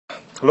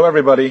Hello,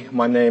 everybody.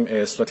 My name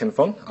is Letin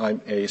Feng.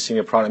 I'm a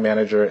senior product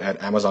manager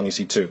at Amazon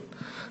EC2.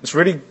 It's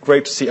really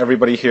great to see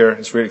everybody here.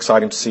 It's really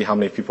exciting to see how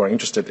many people are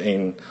interested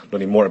in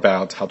learning more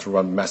about how to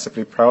run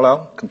massively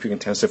parallel,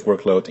 compute-intensive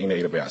workload in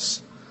AWS.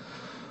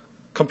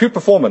 Compute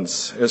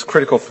performance is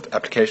critical for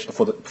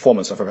the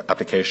performance of an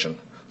application.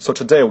 So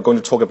today we're going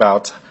to talk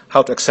about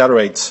how to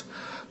accelerate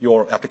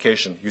your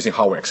application using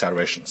hardware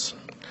accelerations.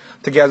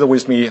 Together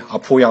with me are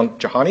Pooyan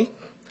Jahani,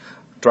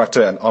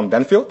 director at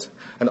Benfield,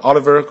 and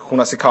Oliver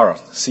Hunasikara,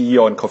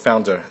 CEO and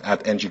co-founder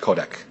at NG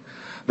Codec.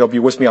 They'll be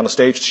with me on the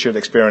stage to share the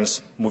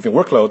experience moving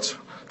workloads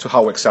to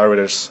hardware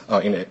accelerators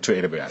to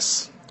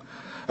AWS.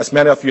 As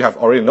many of you have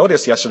already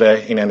noticed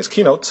yesterday in Andy's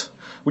keynote,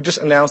 we just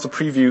announced a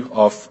preview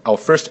of our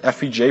first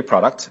FPGA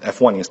product,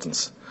 F1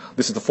 instance.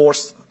 This is the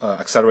fourth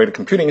accelerated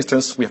computing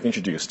instance we have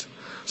introduced.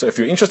 So if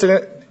you're interested in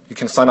it, you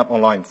can sign up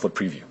online for the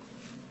preview.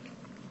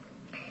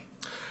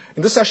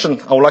 In this session,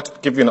 I would like to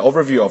give you an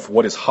overview of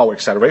what is hardware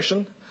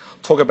acceleration,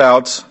 talk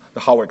about the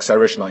hardware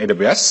acceleration on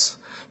AWS,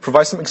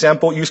 provide some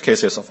example use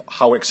cases of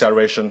hardware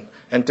acceleration,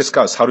 and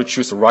discuss how to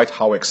choose the right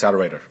hardware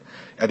accelerator.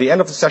 At the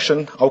end of the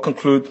session, I'll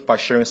conclude by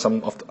sharing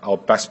some of our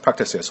best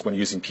practices when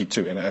using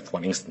P2 and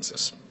F1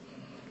 instances.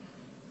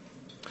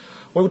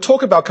 When we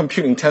talk about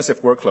compute-intensive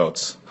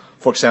workloads,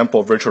 for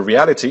example, virtual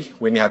reality,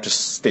 when you have to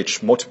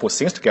stitch multiple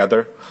things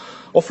together,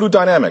 or fluid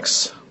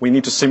dynamics, we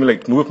need to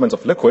simulate movements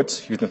of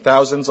liquids using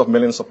thousands of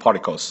millions of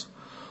particles,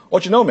 or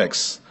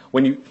genomics,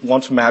 when you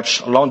want to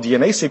match a long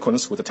DNA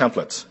sequence with a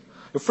template.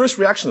 Your first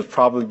reaction would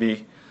probably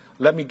be,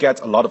 let me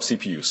get a lot of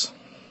CPUs.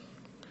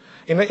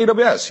 In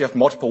AWS, you have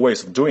multiple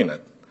ways of doing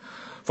it.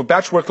 For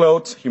batch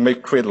workloads, you may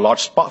create a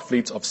large Spot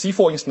fleet of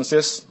C4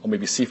 instances, or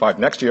maybe C5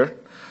 next year.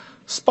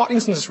 Spot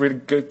instances really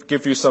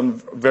give you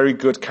some very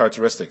good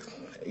characteristics.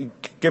 It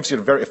gives you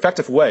a very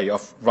effective way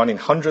of running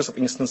hundreds of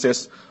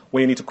instances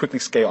when you need to quickly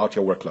scale out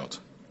your workload.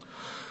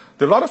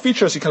 There are a lot of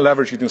features you can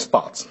leverage using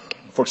Spot.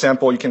 For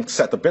example, you can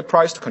set the bit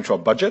price to control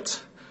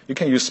budget. You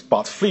can use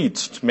Spot Fleet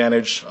to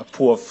manage a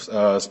pool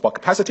of Spot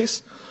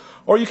capacities.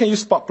 Or you can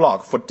use Spot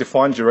Block for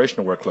defined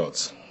duration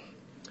workloads.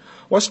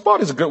 While Spot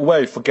is a good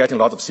way for getting a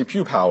lot of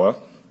CPU power,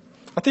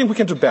 I think we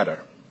can do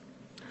better.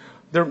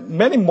 There are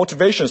many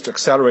motivations to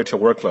accelerate your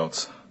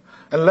workloads.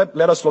 And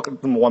let us look at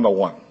them one by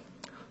one.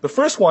 The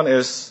first one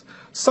is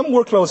some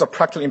workloads are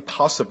practically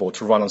impossible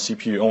to run on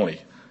CPU only.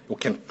 It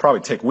can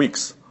probably take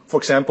weeks. For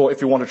example,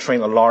 if you want to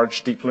train a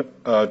large deep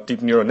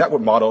neural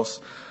network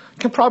models, it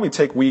can probably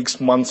take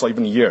weeks, months, or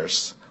even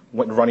years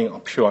when running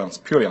purely on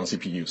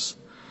CPUs.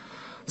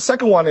 The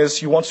second one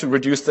is you want to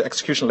reduce the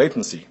execution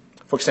latency.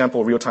 For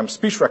example, real-time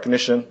speech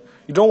recognition.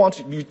 You don't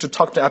want you to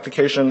talk to the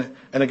application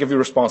and then give you a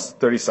response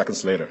 30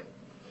 seconds later.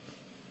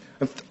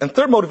 And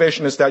third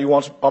motivation is that you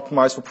want to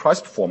optimize for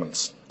price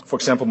performance. For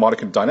example,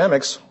 molecule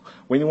dynamics,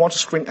 when you want to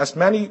screen as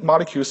many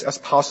molecules as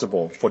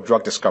possible for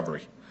drug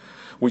discovery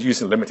with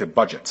using limited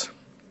budget.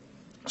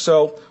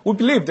 So we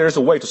believe there is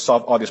a way to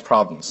solve all these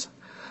problems.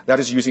 That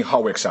is using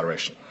hardware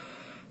acceleration.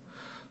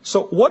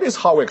 So what is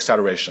hardware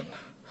acceleration?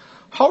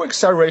 Hardware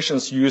acceleration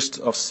is used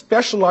of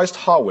specialized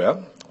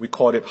hardware, we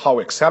call it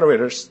hardware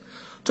accelerators,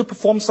 to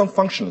perform some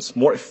functions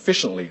more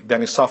efficiently than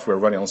in software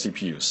running on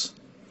CPUs.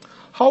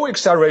 Hardware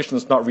acceleration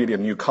is not really a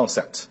new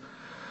concept.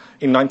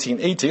 In the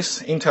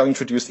 1980s, Intel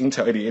introduced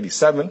Intel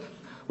 8087,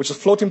 which is a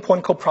floating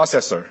point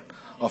coprocessor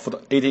for the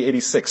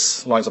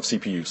 8086 lines of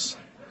CPUs.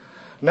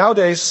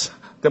 Nowadays,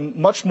 there are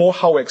much more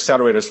hardware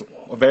accelerators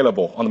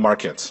available on the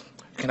market.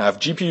 You can have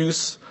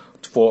GPUs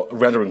for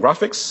rendering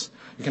graphics.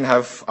 You can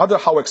have other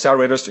hardware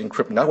accelerators to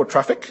encrypt network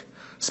traffic,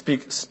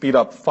 speed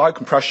up file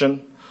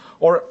compression,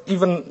 or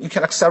even you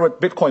can accelerate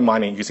Bitcoin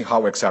mining using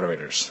hardware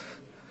accelerators.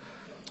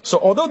 So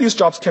although these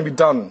jobs can be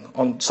done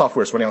on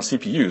software running on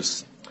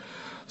CPUs,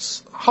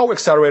 hardware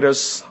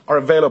accelerators are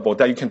available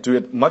that you can do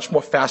it much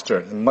more faster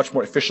and much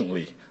more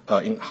efficiently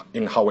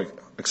in hardware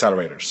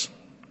accelerators.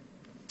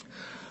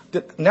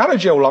 The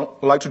analogy I would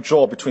like to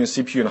draw between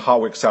CPU and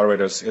hardware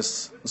accelerators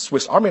is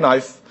Swiss Army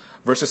knife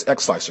versus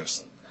X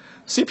slicers.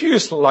 CPU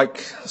is like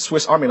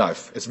Swiss Army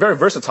knife. It's very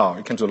versatile.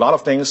 You can do a lot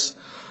of things.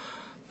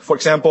 For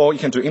example, you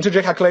can do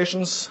integer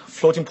calculations,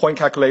 floating point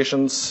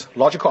calculations,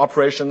 logical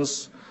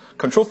operations,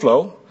 control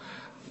flow.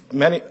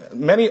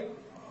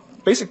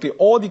 Basically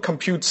all the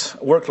compute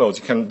workloads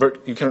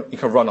you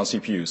can run on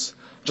CPUs.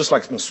 Just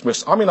like in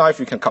Swiss Army knife,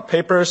 you can cut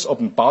papers,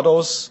 open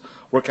bottles,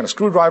 work on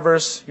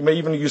screwdrivers. You may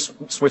even use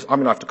Swiss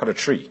Army knife to cut a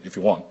tree if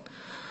you want.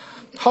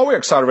 Hardware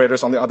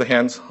accelerators, on the other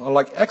hand, are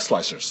like X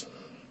slicers.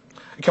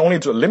 You can only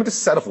do a limited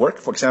set of work.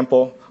 For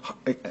example,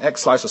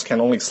 X slicers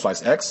can only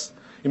slice X.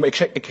 You may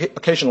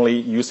occasionally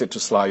use it to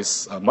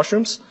slice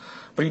mushrooms,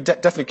 but you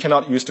definitely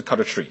cannot use it to cut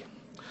a tree.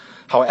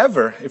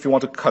 However, if you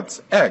want to cut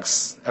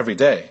eggs every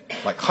day,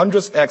 like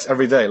hundreds of eggs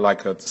every day,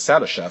 like a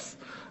salad chef,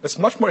 it's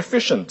much more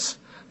efficient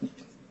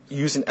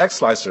using X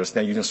slicers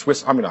than using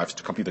Swiss Army knives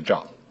to complete the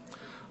job.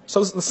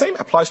 So the same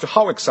applies to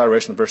hardware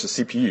acceleration versus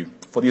CPU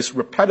for these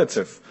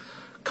repetitive,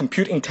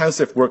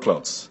 compute-intensive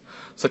workloads,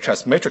 such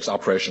as matrix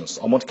operations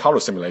or Monte Carlo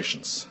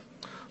simulations.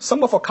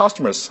 Some of our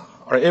customers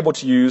are able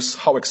to use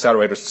Hall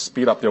accelerators to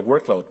speed up their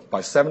workload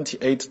by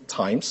 78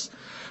 times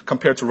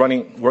compared to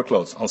running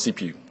workloads on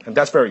CPU. And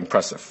that's very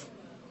impressive.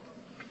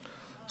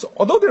 So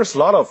although there's a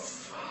lot of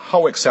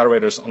Hall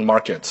accelerators on the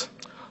market,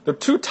 there are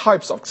two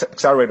types of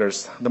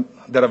accelerators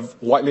that are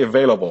widely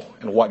available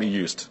and widely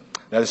used.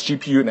 That is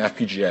GPU and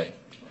FPGA.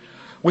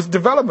 With the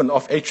development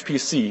of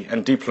HPC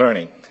and deep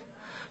learning,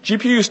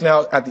 GPU is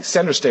now at the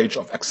center stage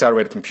of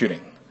accelerated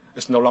computing.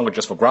 It's no longer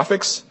just for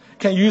graphics. It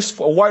can be used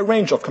for a wide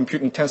range of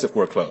compute-intensive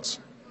workloads.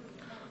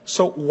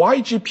 So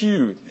why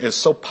GPU is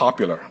so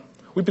popular?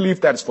 We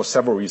believe that is for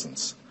several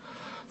reasons.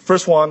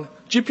 First one,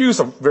 GPUs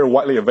are very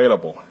widely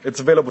available. It's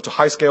available to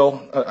high scale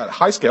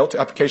to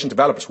application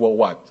developers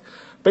worldwide.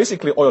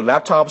 Basically, all your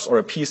laptops or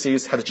your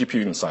PCs have a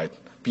GPU inside,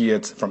 be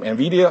it from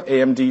NVIDIA,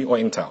 AMD, or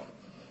Intel.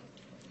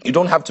 You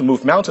don't have to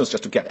move mountains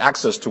just to get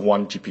access to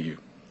one GPU.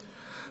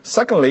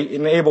 Secondly,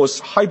 it enables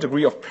high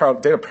degree of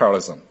data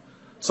parallelism.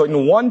 So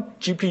in one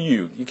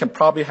GPU, you can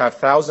probably have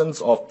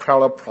thousands of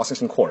parallel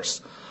processing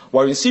cores,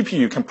 while in CPU,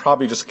 you can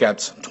probably just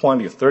get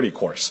 20 or 30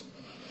 cores.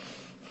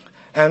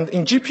 And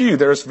in GPU,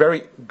 there is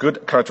very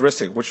good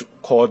characteristic, which is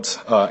called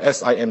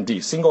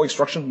SIMD, single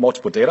instruction,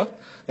 multiple data.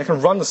 It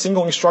can run a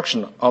single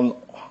instruction on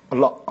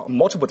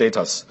multiple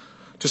data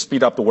to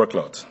speed up the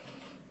workload.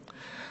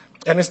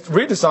 And it's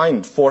really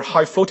designed for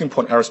high floating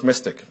point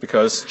arithmetic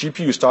because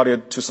GPU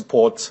started to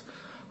support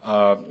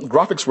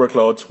graphics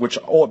workloads, which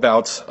are all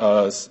about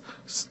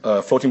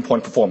floating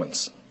point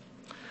performance.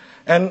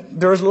 And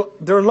there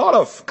are a lot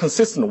of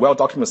consistent,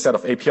 well-documented set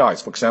of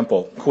APIs, for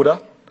example,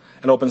 CUDA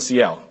and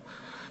OpenCL.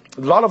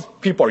 A lot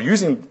of people are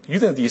using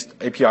these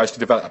APIs to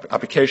develop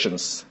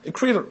applications. It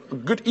creates a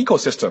good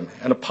ecosystem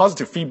and a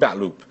positive feedback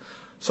loop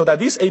so that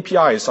these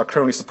APIs are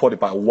currently supported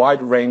by a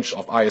wide range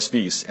of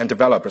ISVs and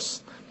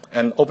developers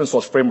and open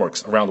source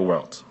frameworks around the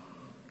world.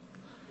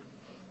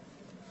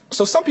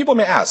 So some people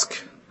may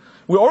ask,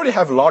 we already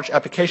have a large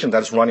application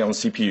that is running on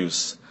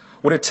CPUs.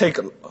 Would it take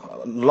a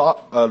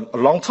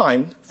long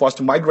time for us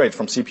to migrate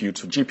from CPU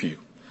to GPU?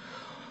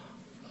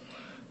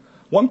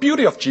 One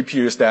beauty of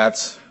GPU is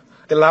that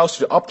it allows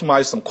you to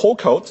optimize some core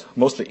code,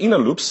 mostly inner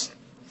loops,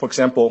 for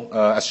example,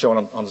 as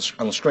shown on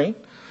the screen.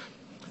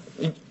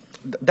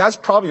 That's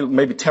probably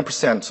maybe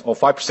 10% or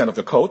 5% of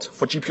the code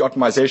for GPU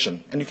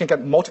optimization, and you can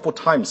get multiple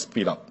times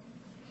speed up.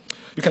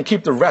 You can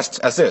keep the rest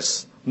as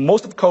is.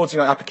 Most of the codes in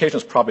your application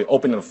is probably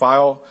open in a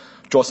file,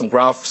 draw some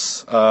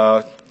graphs,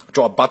 draw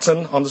a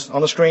button on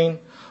the screen,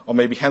 or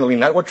maybe handling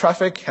network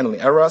traffic, handling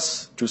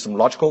errors, do some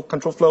logical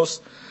control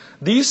flows.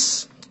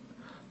 These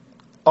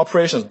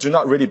operations do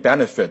not really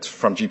benefit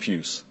from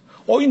GPUs.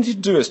 All you need to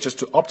do is just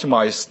to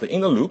optimize the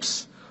inner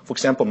loops, for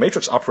example,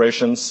 matrix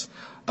operations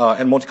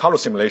and Monte Carlo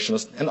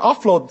simulations, and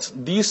offload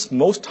these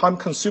most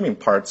time-consuming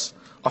parts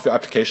of your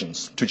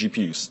applications to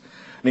GPUs.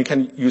 And you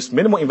can use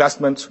minimal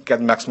investment to get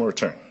maximum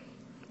return.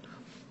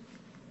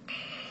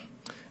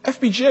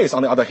 FPGAs,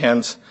 on the other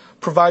hand,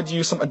 provide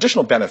you some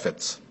additional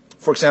benefits.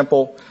 For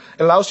example,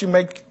 it allows you to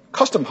make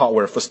custom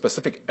hardware for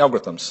specific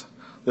algorithms.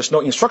 There's no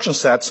instruction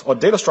sets or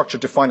data structure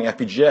defining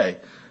FPGA,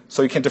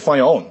 so you can define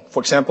your own. For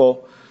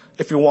example,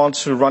 if you want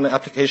to run an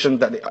application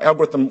that the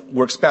algorithm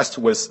works best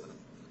with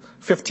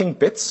 15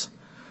 bits,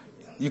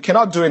 you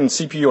cannot do it in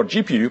CPU or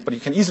GPU, but you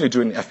can easily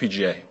do it in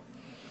FPGA.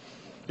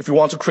 If you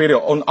want to create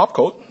your own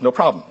opcode, no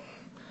problem.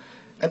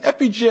 And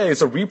FPGA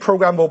is a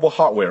reprogrammable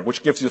hardware,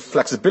 which gives you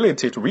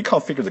flexibility to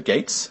reconfigure the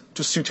gates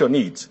to suit your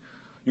needs.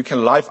 You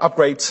can live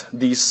upgrade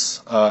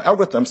these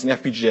algorithms in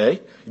FPGA.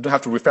 You don't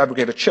have to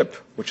refabricate a chip,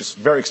 which is a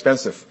very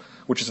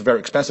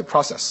expensive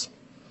process.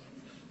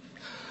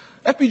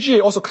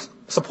 FPGA also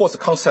supports the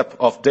concept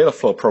of data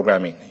flow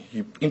programming.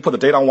 You input the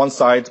data on one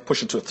side,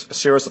 push it to a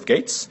series of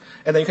gates,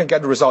 and then you can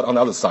get the result on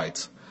the other side.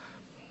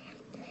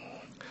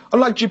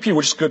 Unlike GPU,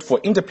 which is good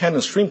for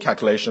independent stream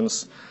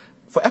calculations,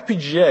 for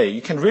FPGA,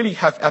 you can really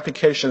have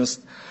applications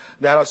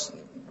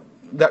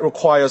that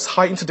requires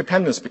high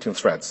interdependence between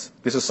threads.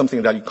 This is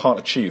something that you can't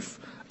achieve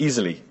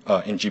easily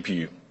in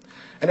GPU.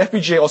 And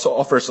FPGA also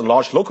offers a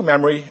large local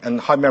memory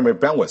and high memory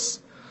bandwidth.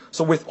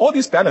 So with all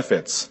these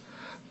benefits,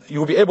 you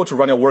will be able to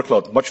run your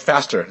workload much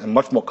faster and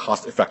much more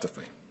cost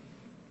effectively.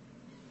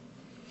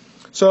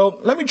 So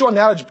let me draw an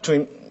analogy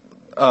between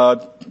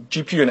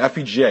GPU and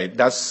FPGA.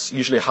 That's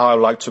usually how I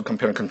like to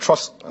compare and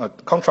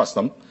contrast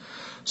them.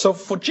 So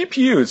for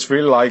GPU, it's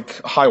really like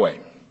a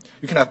highway.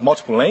 You can have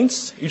multiple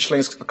lanes. Each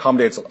lane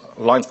accommodates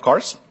a line of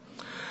cars.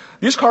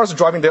 These cars are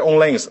driving their own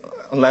lanes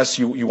unless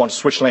you want to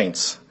switch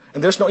lanes.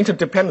 And there's no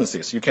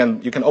interdependencies. You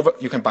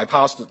can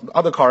bypass the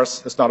other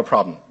cars. It's not a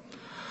problem.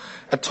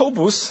 At toll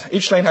booths,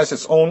 each lane has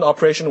its own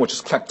operation, which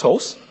is collect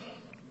tolls.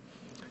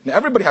 Now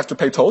everybody has to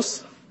pay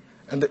tolls,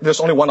 and there's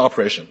only one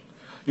operation.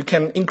 You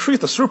can increase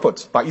the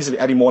throughput by easily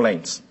adding more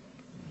lanes.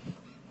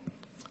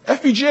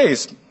 FPGA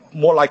is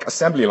more like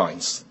assembly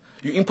lines.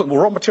 You input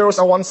raw materials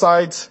on one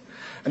side,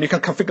 and you can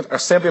configure the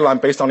assembly line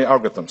based on the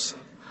algorithms.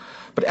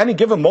 But at any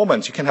given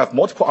moment, you can have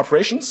multiple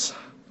operations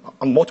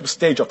on multiple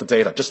stages of the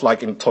data. Just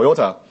like in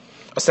Toyota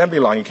assembly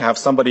line, you can have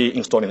somebody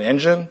installing the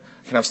engine,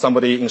 you can have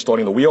somebody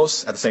installing the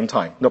wheels at the same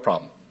time, no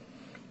problem.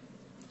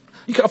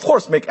 You can, of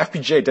course, make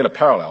FPGA data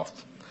parallel,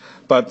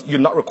 but you're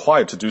not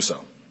required to do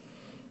so.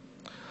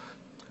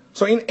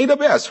 So in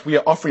AWS, we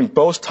are offering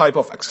both types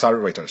of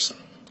accelerators.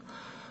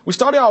 We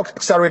started our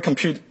accelerated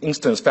compute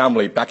instance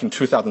family back in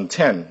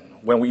 2010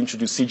 when we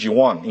introduced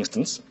CG1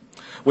 instance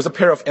with a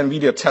pair of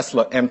NVIDIA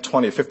Tesla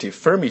M2050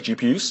 Fermi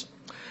GPUs.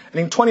 And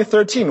in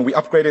 2013, we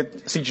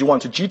upgraded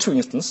CG1 to G2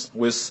 instance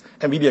with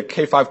NVIDIA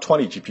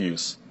K520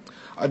 GPUs.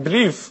 I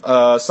believe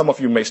some of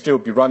you may still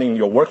be running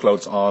your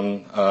workloads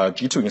on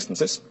G2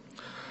 instances.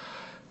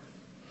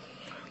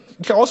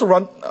 You can also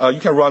run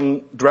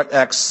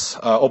DirectX,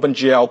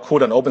 OpenGL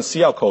code, and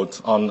OpenCL code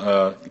on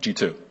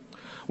G2.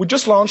 We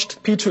just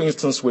launched P2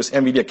 instance with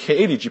NVIDIA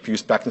K80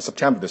 GPUs back in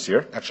September this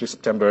year, actually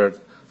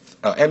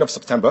end of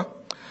September.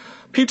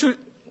 P2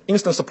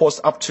 instance supports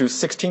up to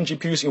 16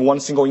 GPUs in one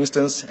single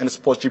instance, and it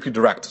supports GPU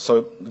Direct,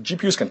 so the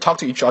GPUs can talk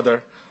to each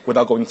other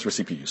without going through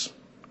CPUs.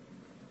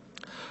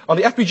 On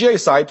the FPGA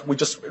side, we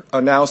just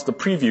announced the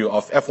preview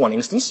of F1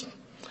 instance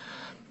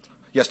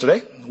yesterday,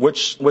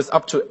 which was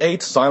up to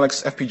 8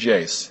 Xilinx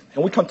FPGAs.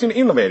 And we continue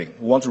innovating.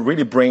 We want to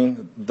really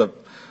bring the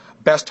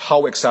best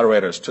hardware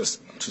accelerators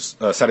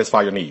to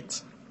satisfy your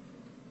needs.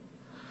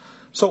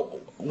 So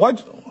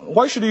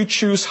why should you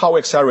choose hardware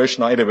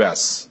acceleration on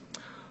AWS?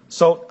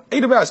 So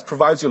AWS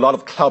provides you a lot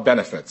of cloud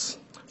benefits.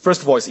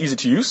 First of all, it's easy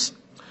to use.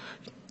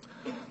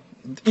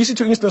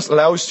 EC2 instance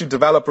allows you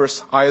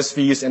developers,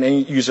 ISVs, and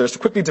end users to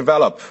quickly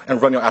develop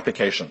and run your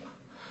application.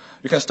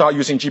 You can start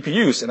using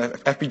GPUs and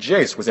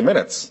FPGAs within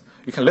minutes.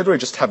 You can literally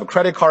just have a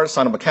credit card,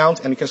 sign up an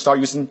account, and you can start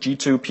using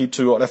G2,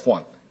 P2, or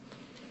F1.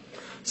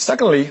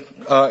 Secondly,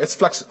 it's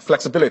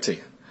flexibility.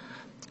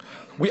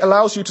 We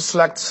allows you to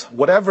select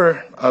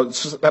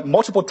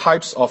multiple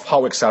types of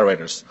hardware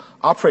accelerators,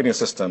 operating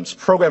systems,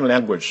 programming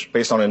language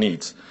based on your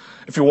needs.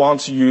 If you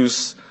want to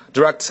use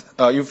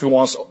if you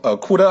want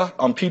CUDA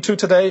on P2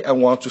 today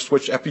and want to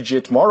switch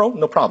FPGA tomorrow,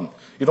 no problem.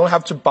 You don't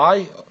have to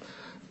buy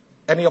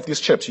any of these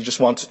chips.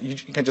 You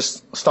can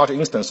just start an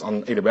instance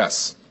on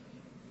AWS.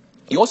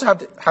 You also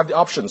have the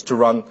options to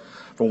run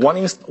from one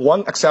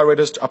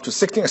accelerators to up to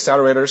 16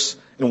 accelerators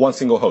in one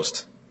single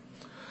host.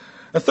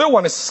 The third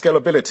one is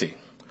scalability.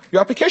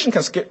 Your application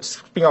can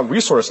spin up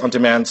resource on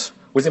demand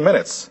within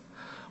minutes.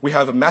 We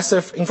have a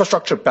massive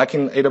infrastructure back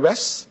in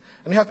AWS,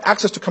 and you have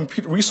access to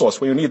compute resource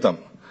when you need them.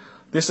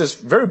 This is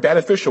very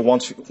beneficial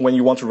when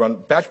you want to run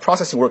batch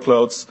processing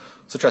workloads,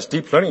 such as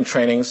deep learning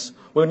trainings,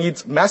 where you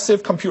need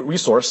massive compute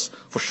resource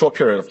for a short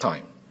period of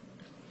time.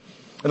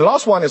 And the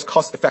last one is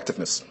cost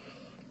effectiveness.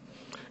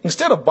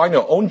 Instead of buying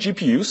your own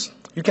GPUs,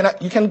 you can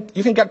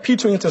get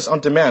P2 instance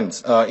on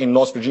demand in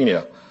North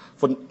Virginia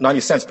for 90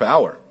 cents per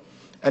hour.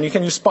 And you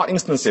can use spot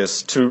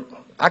instances to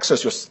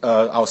access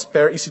our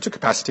spare EC2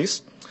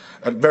 capacities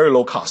at very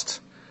low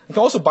cost. You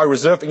can also buy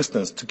reserved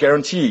instance to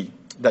guarantee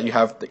that you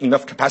have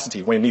enough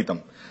capacity when you need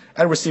them,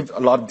 and receive a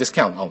lot of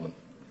discount on them.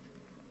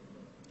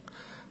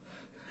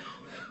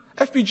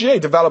 FPGA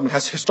development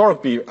has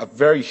historically been a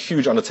very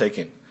huge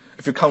undertaking.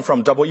 If you come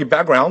from EE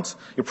background,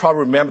 you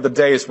probably remember the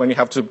days when you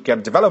have to get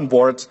a development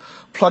board,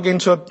 plug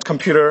into a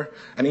computer,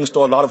 and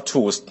install a lot of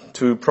tools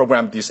to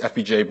program these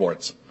FPGA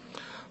boards.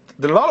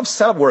 There are a lot of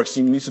setup works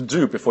you need to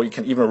do before you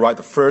can even write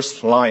the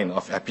first line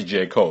of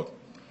FPGA code.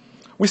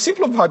 We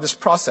simplified this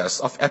process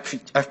of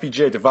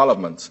FPGA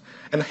development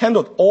and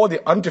handled all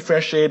the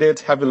undifferentiated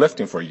heavy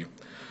lifting for you.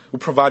 We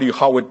provide you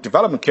hardware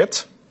development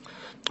kit,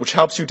 which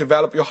helps you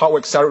develop your hardware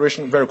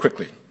acceleration very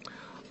quickly.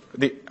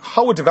 The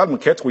hardware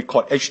development kit, we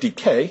call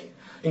HDK,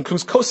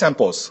 includes code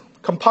samples,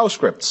 compile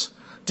scripts,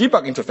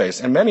 debug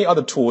interface, and many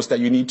other tools that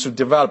you need to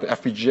develop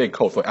FPGA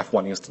code for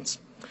F1 instance.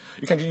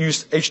 You can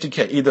use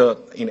HDK either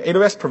in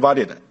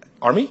AWS-provided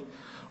ARMY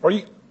or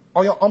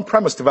on your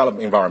on-premise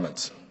development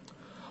environment.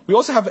 We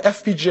also have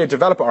FPGA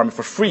Developer ARMY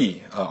for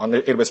free on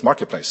the AWS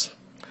Marketplace.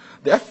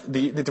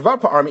 The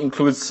Developer ARMY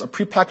includes a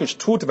prepackaged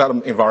tool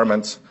development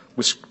environment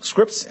with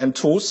scripts and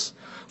tools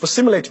for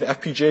simulating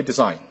FPGA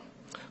design,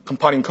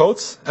 compiling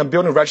codes, and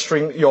building and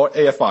registering your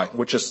AFI,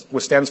 which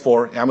stands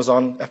for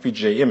Amazon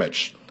FPGA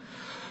Image.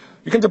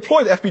 You can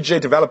deploy the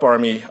FPGA Developer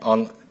ARMY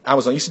on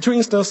Amazon EC2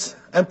 instance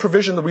and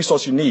provision the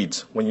resource you need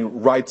when you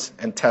write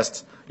and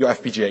test your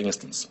FPGA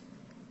instance.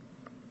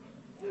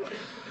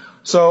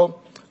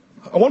 So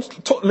I want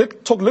to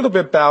talk a little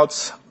bit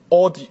about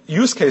all the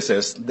use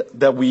cases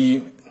that we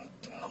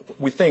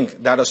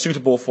think that are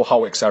suitable for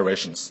hardware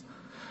accelerations.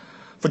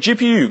 For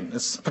GPU,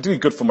 it's particularly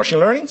good for machine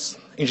learning,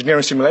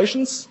 engineering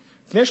simulations,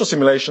 financial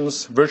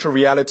simulations, virtual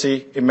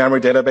reality,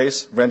 in-memory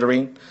database,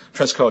 rendering,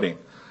 transcoding.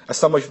 As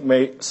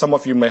some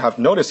of you may have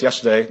noticed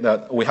yesterday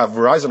that we have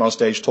Verizon on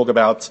stage talk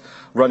about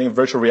running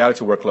virtual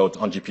reality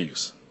workload on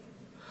GPUs.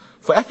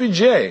 For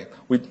FPGA,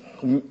 we're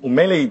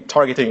mainly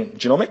targeting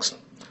genomics,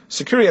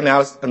 security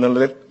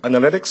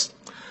analytics,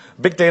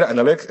 big data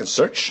analytics and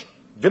search,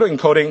 video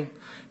encoding,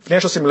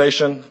 financial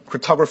simulation,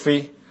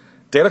 cryptography,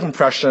 data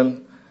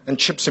compression, and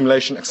chip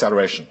simulation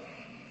acceleration.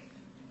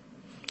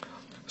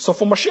 So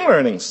for machine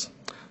learning,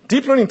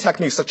 deep learning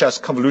techniques such as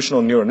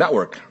convolutional neural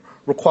network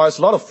requires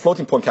a lot of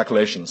floating point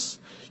calculations.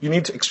 You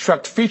need to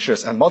extract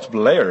features and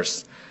multiple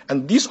layers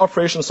And these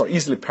operations are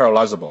easily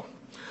parallelizable.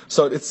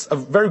 So it's a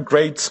very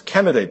great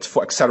candidate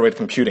for accelerated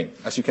computing,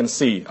 as you can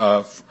see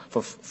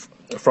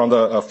from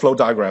the flow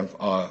diagram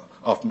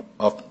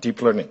of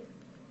deep learning.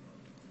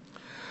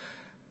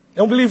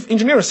 And we believe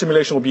engineering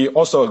simulation will be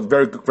also a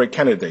very great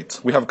candidate.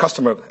 We have a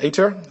customer,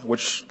 Aether,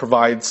 which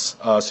provides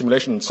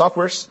simulation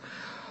softwares.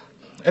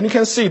 And you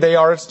can see they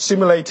are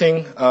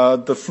simulating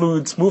the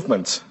fluid's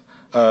movement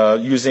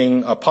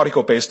using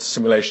particle-based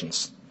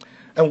simulations.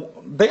 And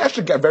they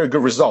actually get very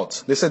good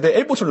results. They said they're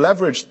able to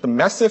leverage the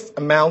massive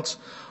amount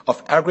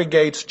of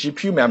aggregate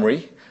GPU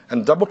memory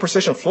and double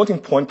precision floating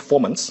point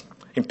performance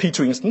in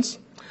P2 instance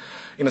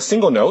in a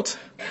single node,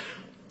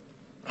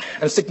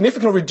 and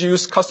significantly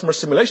reduce customer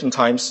simulation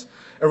times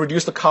and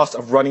reduce the cost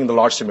of running the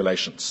large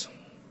simulations.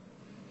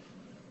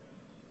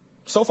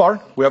 So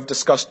far, we have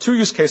discussed 2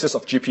 use cases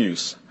of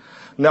GPUs.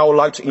 Now I would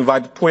like to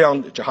invite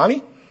Pooyan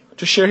Jahani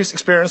to share his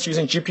experience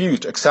using GPU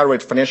to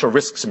accelerate financial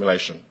risk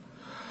simulation.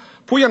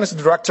 Pooyan is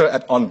the director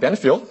at On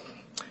Benfield.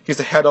 He's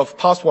the head of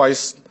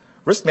Pathwise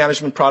risk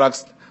management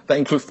products that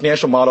include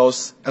financial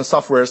models and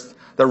softwares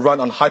that run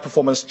on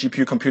high-performance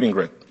GPU computing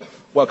grid.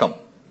 Welcome.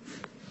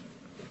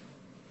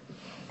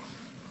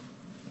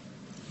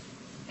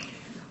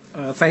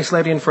 Thanks,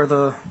 Ledian, for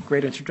the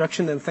great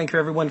introduction, and thank you,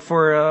 everyone,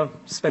 for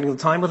spending the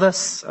time with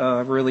us.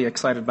 We're really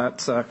excited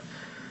about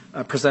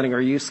presenting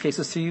our use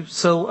cases to you.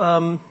 So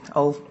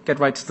I'll get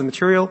right to the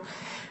material.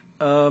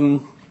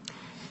 We've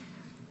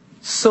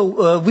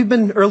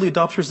been early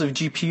adopters of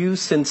GPUs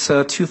since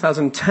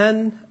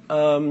 2010.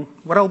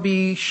 What I'll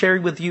be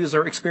sharing with you is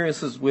our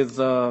experiences with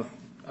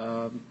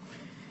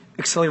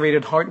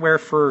accelerated hardware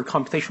for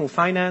computational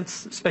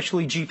finance,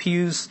 especially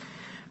GPUs,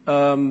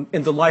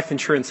 in the life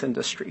insurance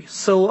industry.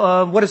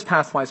 So what is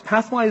Pathwise?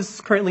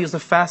 Pathwise currently is the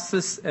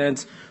fastest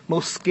and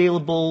most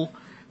scalable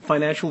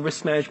financial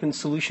risk management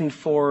solution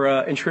for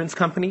insurance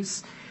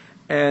companies.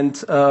 And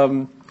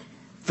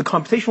the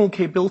computational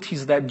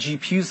capabilities that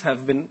GPUs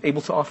have been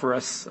able to offer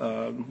us,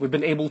 we've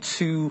been able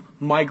to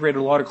migrate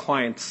a lot of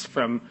clients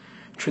from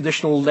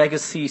traditional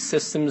legacy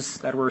systems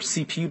that were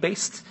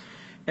CPU-based,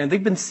 and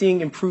they've been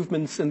seeing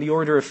improvements in the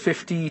order of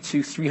 50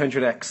 to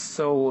 300x.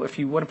 So if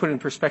you want to put it in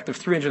perspective,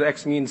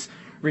 300x means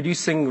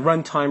reducing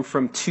runtime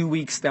from 2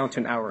 weeks down to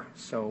an hour.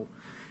 So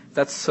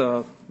that's,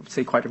 I'd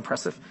say, quite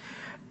impressive.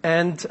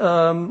 And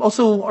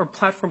also, our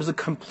platform is a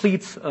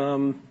complete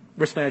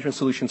risk management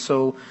solution.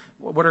 So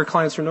what our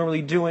clients are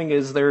normally doing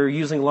is they're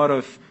using a lot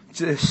of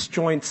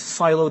disjoint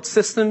siloed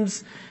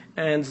systems,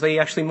 and they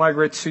actually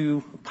migrate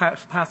to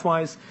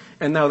Pathwise,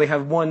 and now they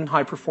have one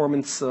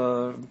high-performance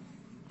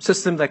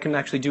system that can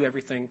actually do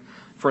everything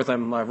for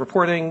them,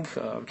 reporting,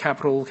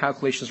 capital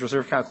calculations,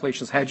 reserve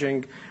calculations,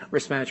 hedging,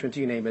 risk management,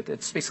 you name it.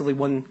 It's basically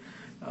one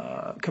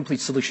complete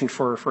solution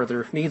for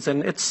their needs,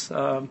 and it's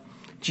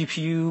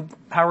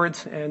GPU-powered,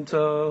 and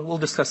we'll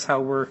discuss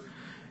how we're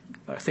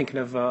thinking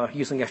of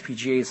using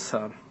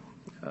FPGAs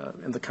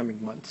in the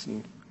coming months.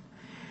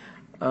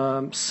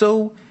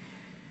 So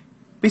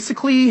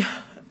basically,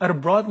 at a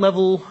broad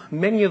level,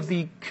 many of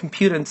the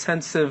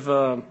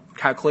compute-intensive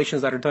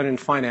calculations that are done in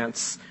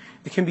finance,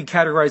 they can be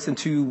categorized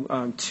into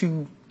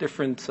 2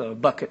 different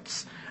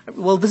buckets.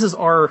 Well, this is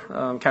our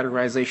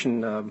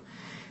categorization.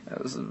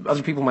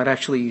 Other people might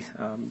actually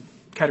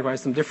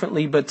categorize them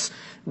differently, but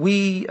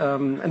we,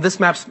 and this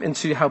maps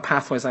into how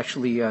Pathwise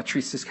actually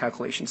treats this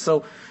calculation.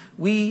 So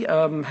we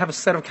have a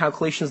set of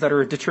calculations that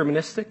are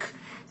deterministic.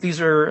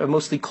 These are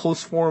mostly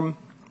closed-form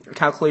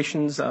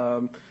calculations.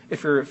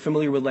 If you're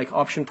familiar with like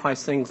option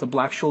pricing, the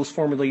Black-Scholes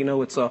formula, you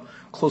know it's a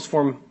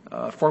closed-form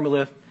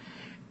formula.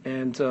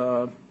 And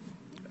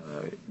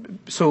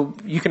so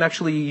you can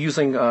actually,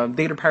 using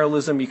data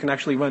parallelism, you can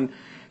actually run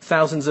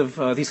thousands of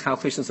these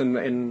calculations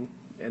in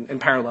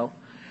parallel.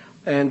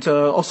 And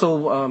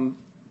also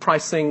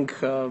pricing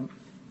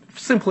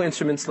simple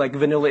instruments like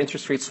vanilla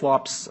interest rate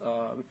swaps,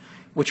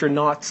 which are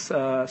not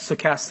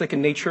stochastic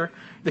in nature,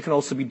 they can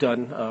also be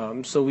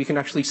done. So we can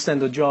actually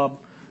send a job,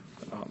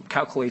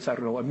 calculate, I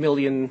don't know, 1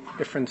 million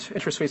different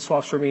interest rate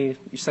swaps for me.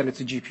 You send it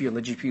to GPU, and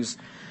the GPU's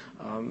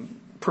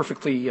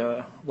perfectly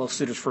well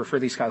suited for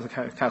these kinds of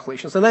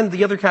calculations. And then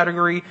the other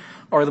category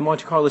are the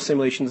Monte Carlo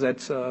simulations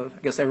that I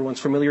guess everyone's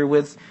familiar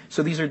with.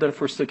 So these are done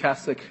for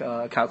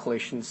stochastic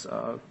calculations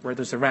where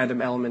there's a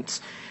random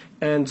element.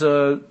 And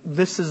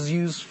this is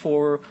used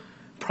for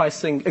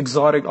pricing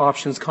exotic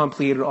options,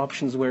 complicated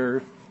options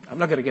where, I'm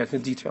not going to get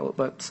into detail,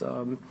 but,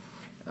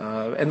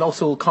 and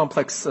also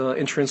complex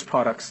insurance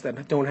products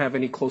that don't have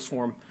any closed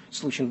form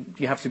solution.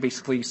 You have to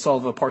basically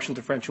solve a partial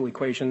differential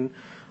equation,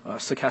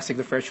 stochastic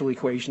differential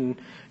equation,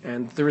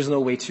 and there is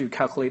no way to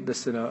calculate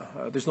this in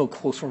there's no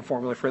closed form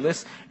formula for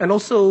this. And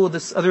also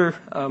this other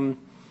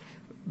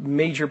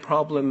major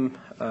problem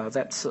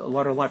that a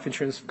lot of life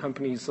insurance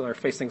companies are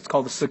facing, it's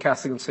called the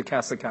stochastic and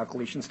stochastic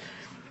calculations.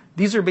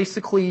 These are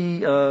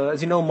basically,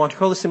 as you know, Monte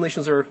Carlo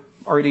simulations are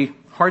already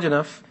hard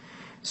enough.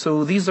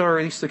 So these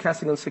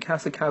stochastic and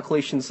stochastic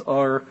calculations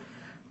are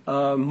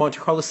Monte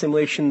Carlo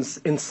simulations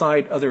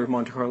inside other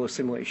Monte Carlo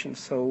simulations.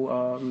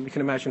 So you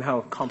can imagine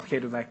how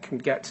complicated that can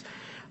get.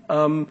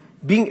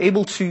 Being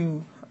able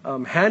to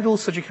handle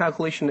such a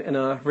calculation in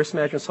a risk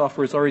management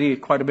software is already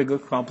quite a big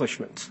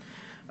accomplishment.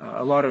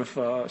 A lot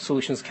of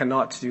solutions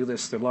cannot do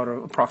this. There are a lot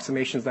of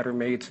approximations that are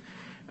made,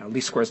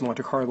 least squares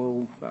Monte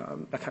Carlo,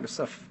 that kind of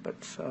stuff. But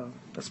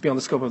that's beyond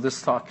the scope of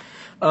this talk.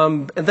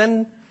 And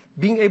then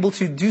being able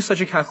to do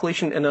such a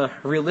calculation in a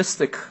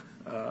realistic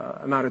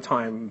amount of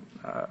time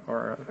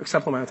or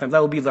acceptable amount of time,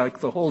 that would be like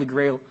the holy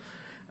grail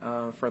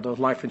for the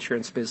life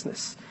insurance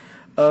business.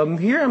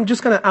 Here I'm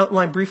just going to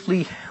outline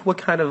briefly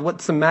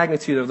what's the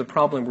magnitude of the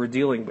problem we're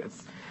dealing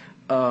with.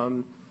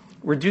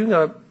 We're doing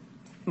a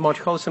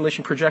Monte Carlo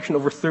simulation projection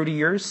over 30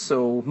 years,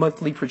 so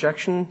monthly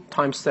projection,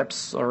 time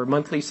steps are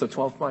monthly, so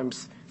 12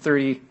 times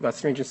 30, about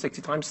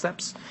 360 time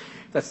steps.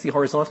 That's the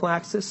horizontal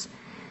axis.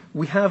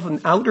 We have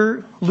an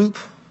outer loop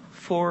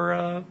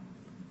for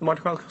the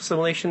Monte Carlo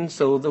simulation,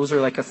 so those are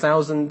like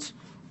 1,000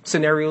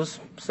 scenarios,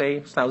 say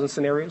 1,000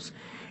 scenarios.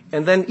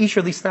 And then each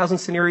of these 1,000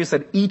 scenarios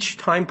at each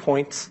time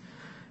point,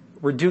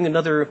 we're doing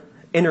another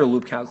inner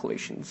loop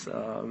calculations.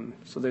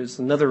 So there's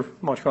another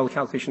Monte Carlo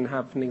calculation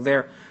happening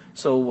there.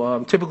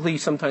 So typically,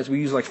 sometimes we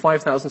use like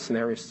 5,000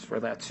 scenarios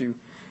for that to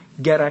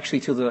get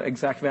actually to the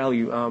exact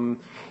value.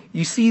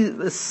 You see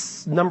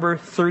this number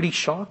 30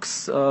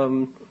 shocks.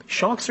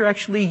 Shocks are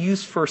actually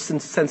used for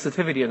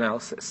sensitivity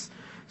analysis.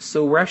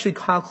 So we're actually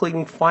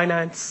calculating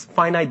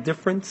finite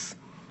difference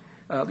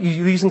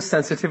using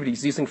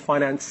sensitivities, using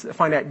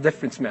finite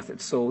difference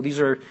methods. So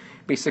these are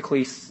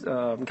basically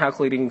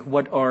calculating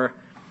what our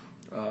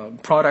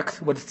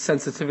what its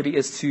sensitivity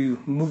is to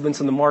movements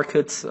in the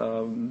markets.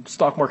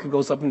 Stock market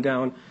goes up and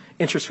down,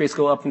 interest rates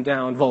go up and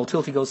down,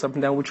 volatility goes up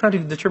and down. We're trying to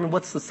determine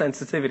what's the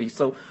sensitivity.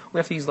 So we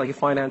have to use like a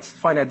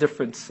finite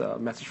difference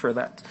method for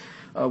that.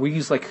 We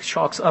use like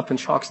shocks up and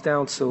shocks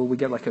down, so we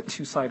get like a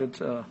two-sided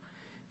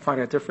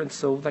finite difference.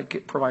 So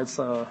that provides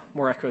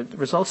more accurate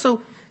results.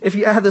 So if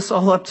you add this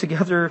all up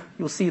together,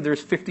 you'll see there's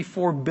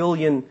 54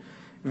 billion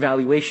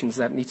valuations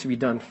that need to be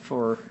done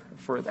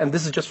and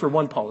this is just for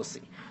one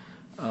policy.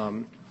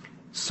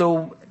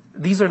 So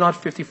these are not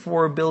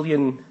 54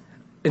 billion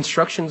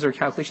instructions or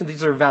calculations.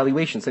 These are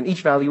valuations. And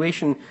each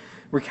valuation,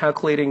 we're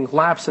calculating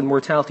lapse and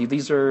mortality.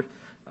 These are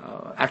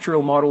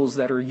actuarial models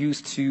that are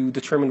used to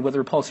determine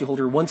whether a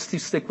policyholder wants to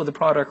stick with the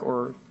product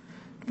or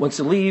wants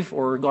to leave,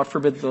 or God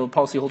forbid the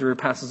policyholder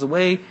passes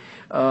away.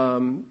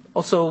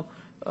 Also,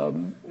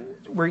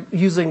 we're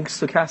using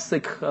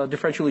stochastic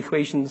differential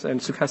equations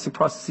and stochastic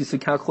processes to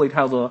calculate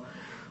how the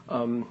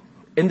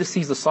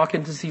indices, the stock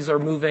indices are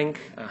moving,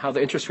 how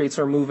the interest rates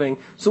are moving.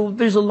 So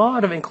there's a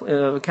lot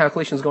of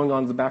calculations going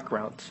on in the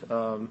background,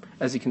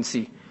 as you can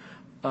see.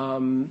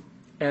 And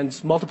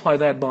multiply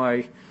that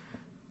by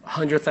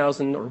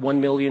 100,000 or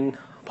 1 million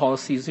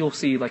policies, you'll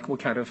see like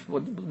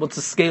what's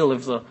the scale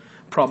of the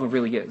problem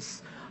really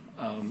is.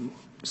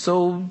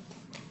 So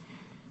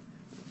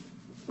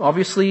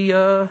obviously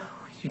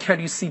you can't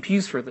use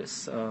CPUs for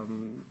this.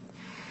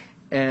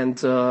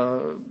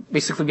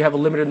 Basically we have a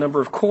limited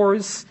number of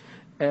cores,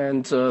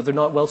 and they're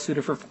not well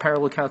suited for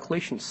parallel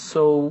calculations.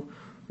 So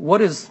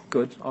what is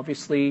good?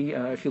 Obviously,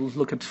 if you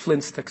look at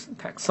Flint's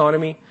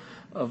taxonomy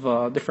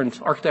of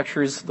different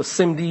architectures, the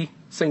SIMD,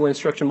 single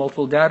instruction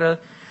multiple data.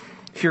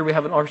 Here we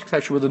have an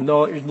architecture with a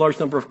large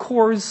number of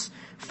cores,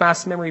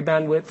 fast memory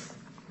bandwidth,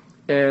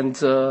 and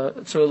so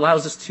it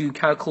allows us to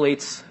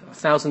calculate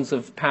thousands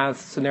of path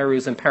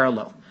scenarios in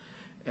parallel.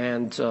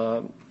 And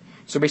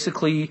so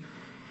basically,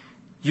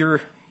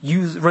 you're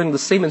running the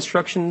same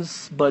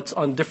instructions, but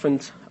on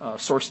different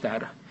source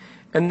data.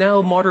 And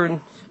now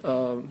modern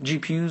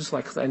GPUs,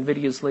 like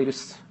NVIDIA's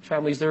latest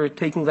families, they're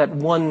taking that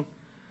one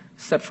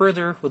step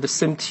further with the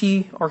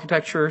SIMT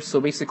architecture. So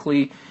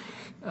basically,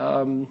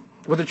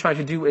 what they're trying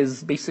to do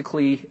is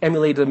basically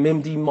emulate a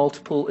MIMD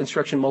multiple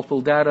instruction,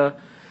 multiple data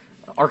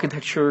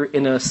architecture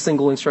in a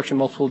single instruction,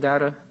 multiple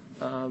data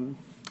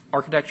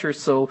architecture.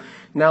 So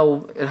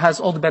now it has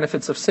all the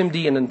benefits of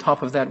SIMD, and on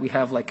top of that, we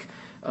have like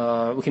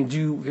we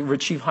can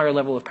achieve higher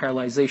level of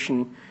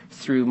parallelization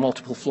through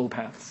multiple flow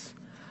paths.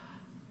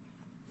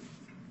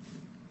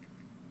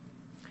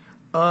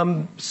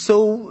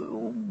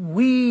 So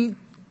we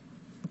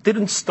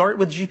didn't start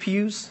with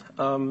GPUs.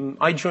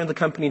 I joined the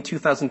company in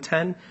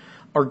 2010.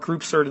 Our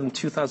group started in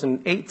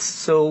 2008.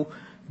 So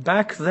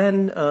back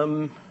then,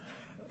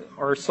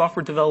 our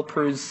software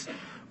developers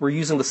were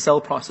using the Cell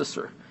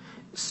processor.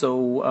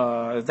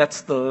 So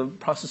that's the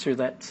processor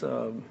that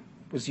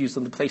was used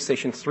on the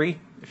PlayStation 3,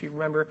 if you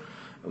remember,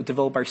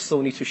 developed by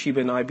Sony,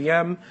 Toshiba, and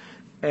IBM.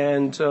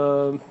 And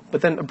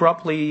but then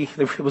abruptly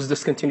it was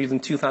discontinued in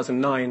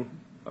 2009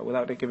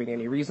 without giving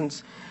any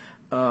reasons.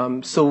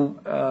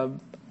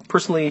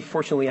 Personally,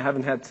 fortunately, I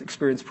haven't had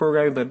experience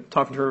programming, but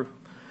talking to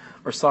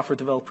our software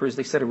developers,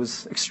 they said it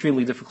was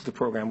extremely difficult to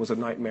program, was a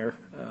nightmare.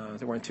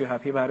 They weren't too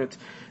happy about it.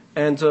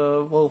 And,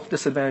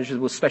 disadvantages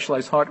was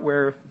specialized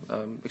hardware,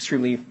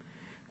 extremely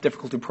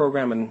difficult to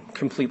program, and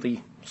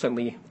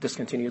suddenly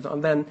discontinued.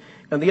 And then,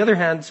 on the other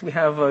hand, we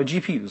have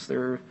GPUs.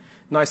 They're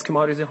nice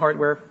commodity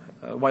hardware,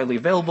 widely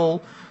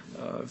available.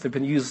 They've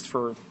been used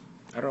for,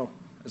 I don't know,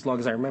 as long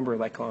as I remember,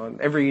 like on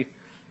every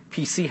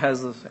PC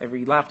has,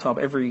 every laptop,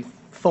 every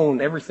phone,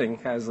 everything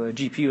has a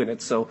GPU in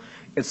it. So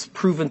it's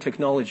proven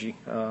technology.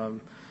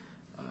 And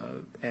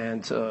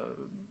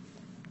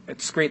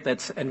it's great that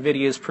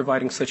NVIDIA is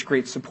providing such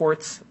great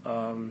support.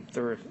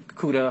 Their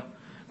CUDA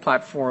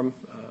platform,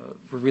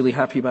 we're really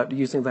happy about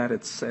using that.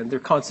 And they're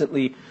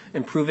constantly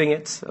improving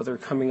it. They're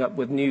coming up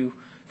with new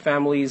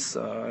families.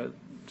 The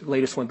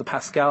latest one, the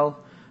Pascal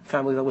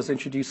family that was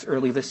introduced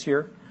early this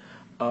year.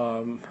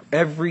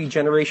 Every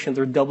generation,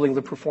 they're doubling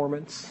the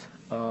performance.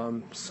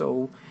 And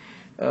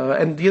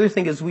the other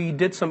thing is we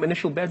did some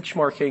initial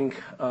benchmarking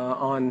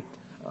on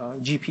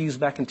GPUs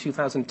back in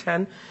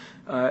 2010.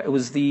 It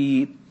was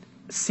the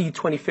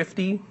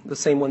C2050, the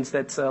same ones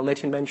that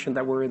Letian mentioned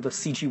that were the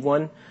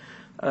CG1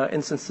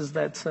 instances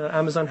that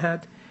Amazon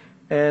had.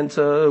 And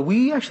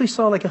we actually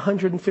saw like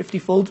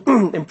 150-fold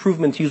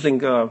improvement using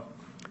the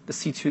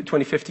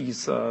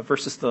C2050s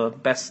versus the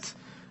best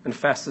and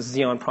fastest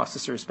Xeon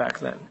processors back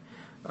then.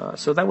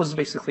 So that was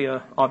basically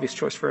an obvious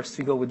choice for us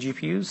to go with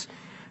GPUs.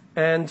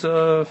 And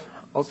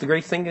also the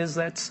great thing is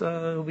that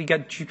we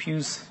get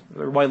GPUs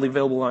that are widely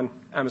available on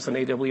Amazon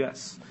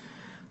AWS.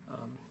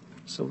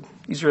 So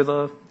these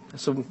are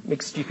so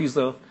makes GPUs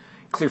the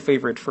clear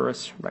favorite for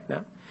us right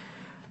now.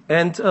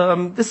 And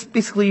this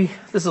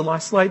is the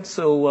last slide.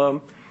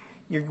 So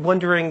you're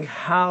wondering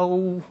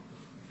how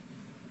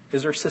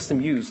is our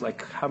system used?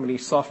 Like how many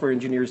software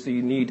engineers do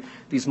you need?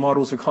 These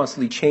models are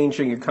constantly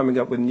changing. You're coming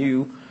up with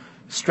new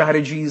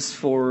strategies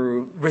for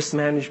risk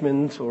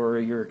management, or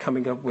you're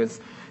coming up with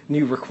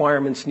new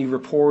requirements, new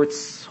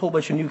reports, a whole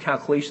bunch of new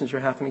calculations are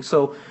happening.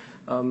 So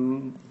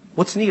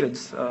what's needed?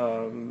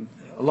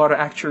 A lot of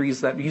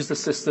actuaries that use the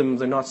system,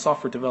 they're not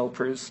software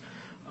developers.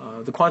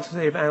 The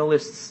quantitative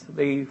analysts,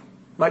 they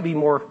might be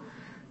more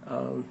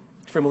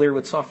familiar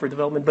with software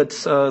development, but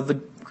the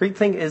great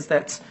thing is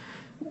that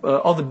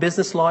all the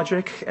business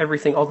logic,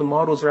 everything, all the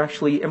models are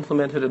actually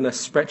implemented in a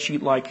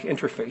spreadsheet-like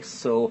interface.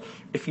 So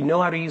if you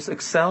know how to use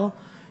Excel,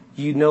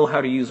 you know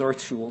how to use our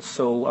tools.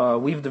 So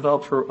we've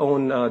developed our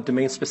own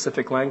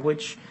domain-specific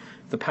language,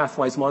 the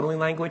pathwise modeling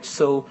language.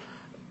 So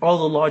all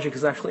the logic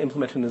is actually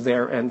implemented in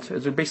there, and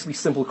they're basically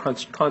simple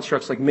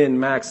constructs like min,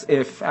 max,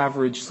 if,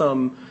 average,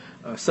 sum,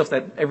 stuff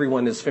that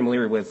everyone is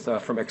familiar with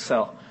from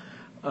Excel.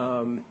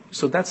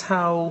 So that's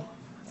how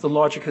the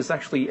logic is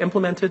actually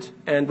implemented,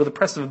 and with the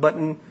press of a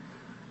button,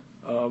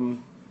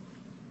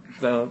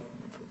 the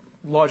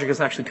logic is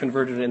actually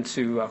converted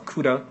into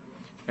CUDA,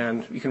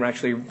 and you can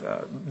actually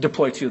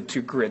deploy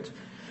to Grid.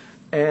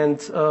 And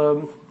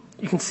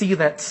you can see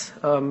that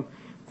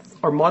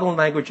our modeling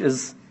language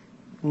is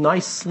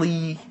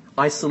nicely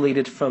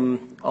isolated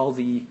from all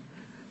the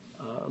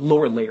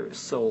lower layers.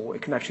 So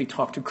it can actually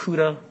talk to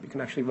CUDA. You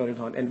can actually run it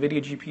on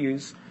NVIDIA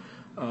GPUs.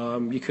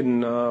 You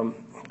can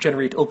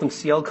generate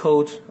OpenCL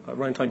code,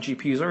 run it on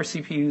GPUs or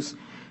CPUs.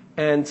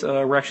 And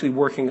we're actually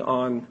working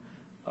on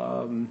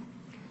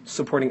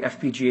supporting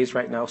FPGAs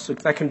right now. So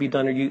that can be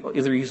done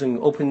either using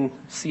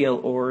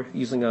OpenCL or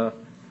using a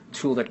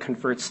tool that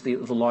converts the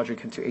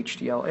logic into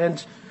HDL.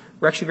 And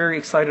we're actually very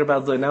excited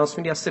about the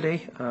announcement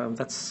yesterday.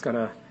 That's going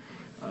to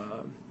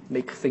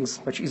make things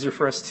much easier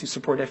for us to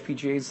support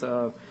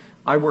FPGAs.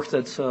 I worked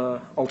at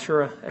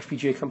Altura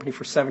FPGA company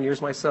for 7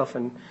 years myself,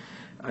 and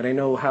I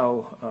know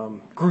how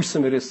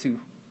gruesome it is to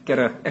get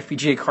a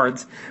FPGA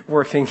card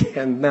working,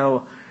 and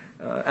now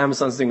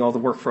Amazon's doing all the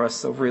work for us,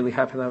 so we're really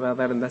happy about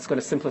that, and that's going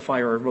to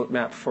simplify our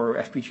roadmap for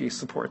FPGA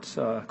support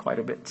quite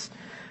a bit.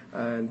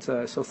 And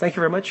so thank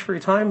you very much for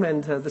your time,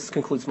 and this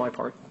concludes my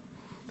part.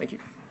 Thank you.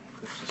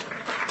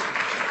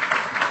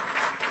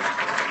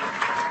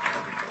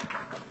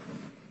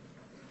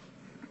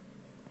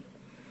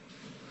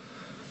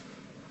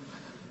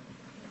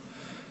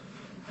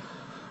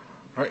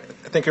 All right.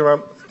 Thank you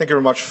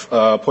very much,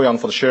 Po-Yang,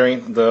 for the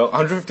sharing. The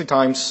 150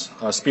 times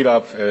speed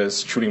up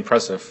is truly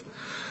impressive.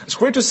 It's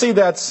great to see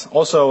that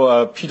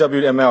also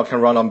PWML can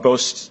run on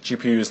both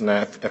GPUs and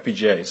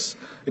FPGAs.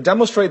 It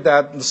demonstrates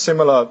that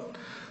similar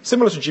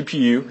to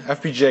GPU,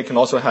 FPGA can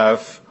also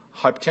have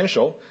high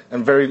potential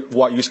and very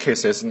wide use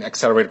cases in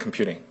accelerated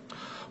computing.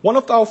 One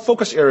of our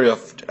focus areas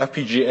of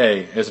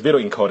FPGA is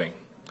video encoding.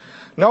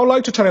 Now I'd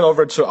like to turn it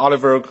over to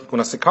Oliver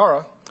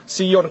Gunasekara,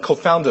 CEO and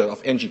co-founder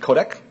of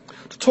NG-Codec,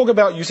 to talk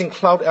about using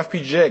cloud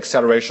FPGA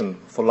acceleration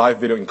for live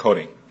video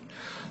encoding.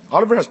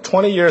 Oliver has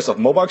 20 years of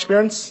mobile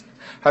experience,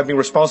 having been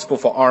responsible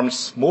for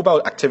ARM's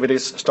mobile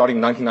activities starting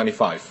in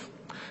 1995.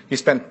 He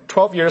spent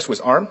 12 years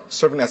with ARM,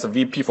 serving as a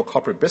VP for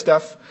corporate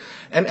BizDev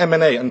and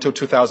M&A until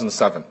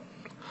 2007.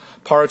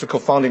 Prior to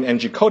co-founding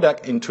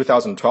NG-Codec in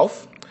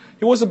 2012,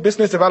 he was a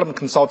business development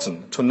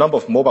consultant to a number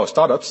of mobile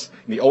startups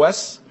in the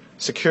OS,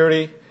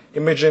 security,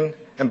 imaging,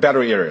 and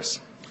battery areas.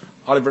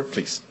 Oliver,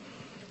 please.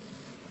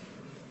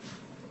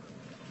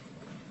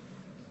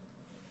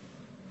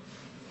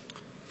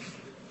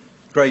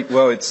 Great.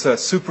 Well, it's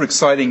super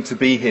exciting to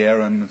be here,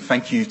 and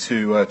thank you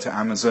to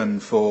Amazon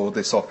for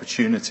this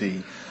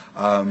opportunity.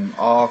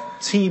 Our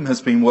team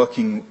has been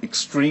working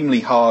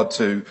extremely hard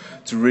to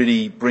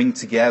really bring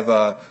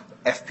together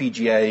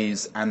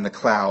FPGAs and the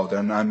cloud,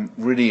 and I'm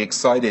really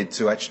excited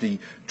to actually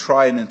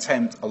try and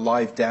attempt a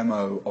live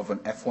demo of an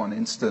F1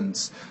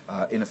 instance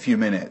in a few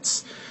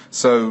minutes.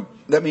 So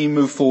let me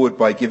move forward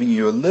by giving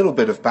you a little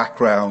bit of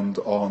background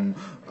on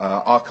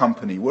our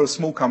company. We're a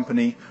small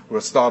company. We're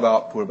a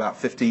startup. We're about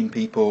 15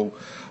 people.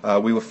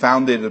 We were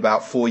founded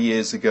about 4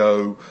 years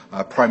ago,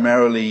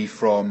 primarily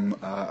from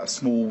a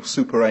small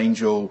super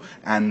angel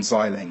and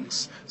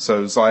Xilinx.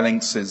 So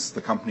Xilinx is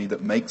the company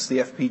that makes the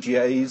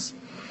FPGAs.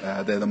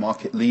 They're the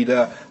market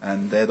leader,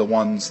 and they're the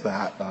ones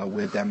that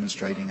we're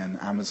demonstrating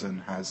and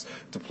Amazon has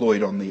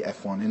deployed on the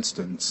F1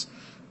 instance.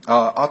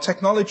 Our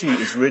technology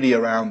is really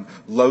around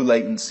low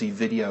latency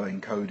video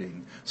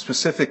encoding,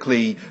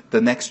 specifically the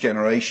next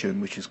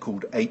generation, which is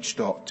called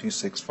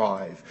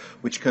H.265,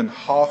 which can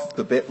half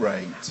the bit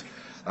rate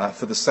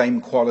for the same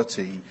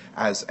quality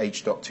as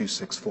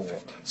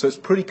H.264. So it's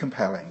pretty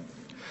compelling.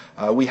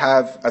 We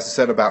have, as I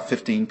said, about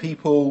 15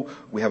 people.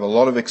 We have a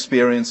lot of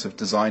experience of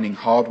designing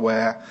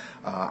hardware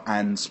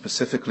and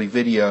specifically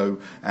video,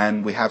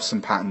 and we have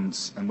some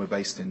patents, and we're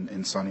based in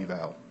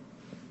Sunnyvale.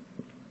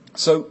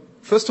 So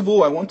first of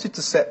all, I wanted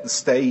to set the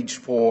stage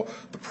for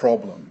the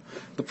problem.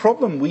 The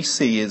problem we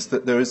see is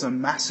that there is a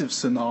massive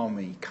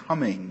tsunami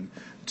coming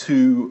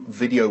to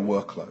video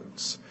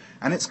workloads,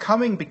 and it's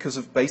coming because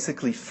of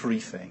basically three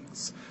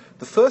things.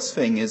 The first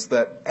thing is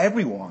that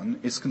everyone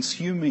is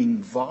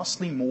consuming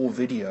vastly more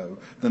video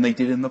than they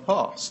did in the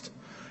past.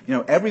 You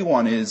know,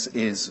 everyone is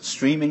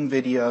streaming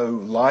video,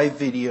 live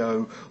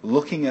video,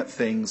 looking at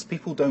things.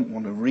 People don't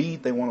want to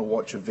read, they want to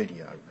watch a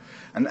video.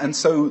 And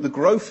so the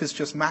growth is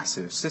just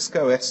massive.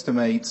 Cisco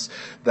estimates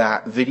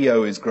that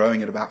video is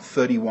growing at about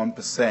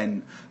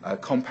 31%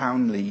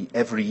 compoundly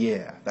every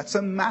year. That's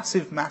a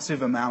massive,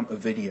 massive amount of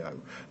video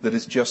that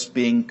is just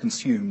being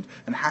consumed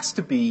and has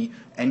to be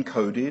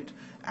encoded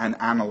and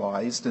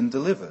analyzed and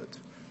delivered.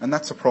 And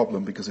that's a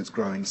problem because it's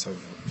growing so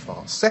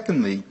fast.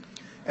 Secondly,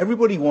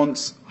 everybody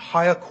wants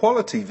higher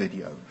quality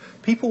video.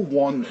 People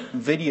want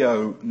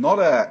video not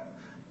at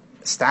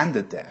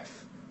standard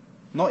def,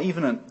 not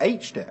even an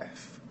HDef,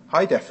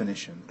 high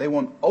definition. They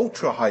want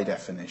ultra high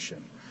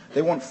definition.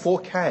 They want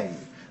 4K.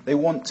 They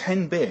want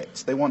 10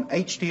 bits. They want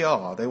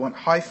HDR. They want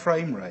high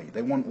frame rate.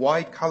 They want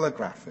wide color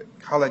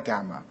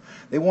gamma.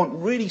 They want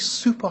really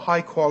super high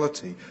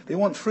quality. They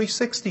want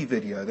 360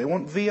 video. They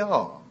want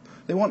VR.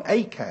 They want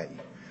 8K.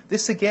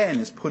 This again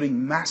is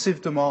putting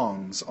massive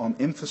demands on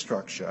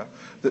infrastructure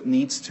that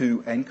needs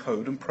to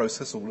encode and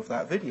process all of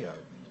that video.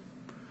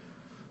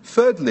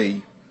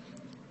 Thirdly,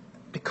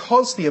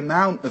 because the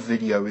amount of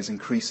video is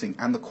increasing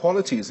and the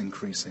quality is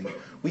increasing,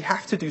 we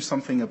have to do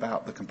something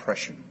about the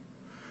compression.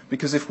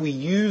 Because if we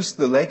use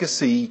the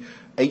legacy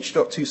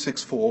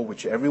H.264,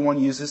 which everyone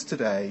uses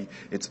today,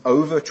 it's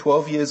over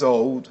 12 years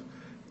old,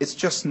 it's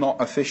just not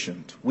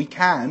efficient. We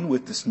can,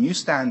 with this new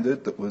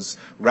standard that was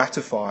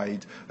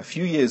ratified a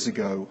few years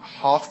ago,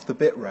 half the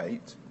bit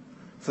rate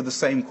for the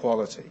same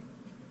quality.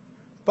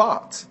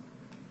 But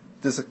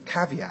there's a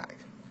caveat.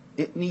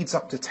 It needs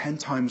up to 10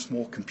 times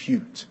more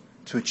compute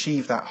to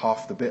achieve that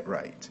half the bit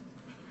rate.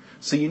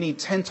 So you need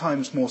 10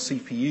 times more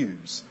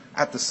CPUs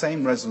at the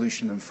same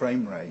resolution and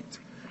frame rate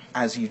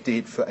as you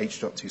did for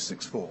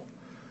H.264.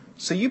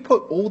 So you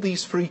put all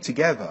these three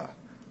together,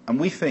 and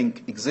we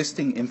think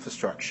existing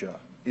infrastructure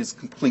is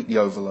completely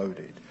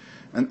overloaded.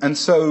 And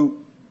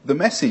so the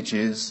message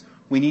is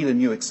we need a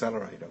new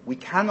accelerator. We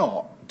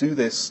cannot do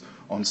this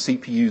on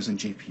CPUs and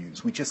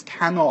GPUs. We just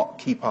cannot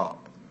keep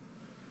up.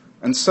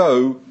 And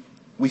so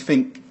we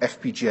think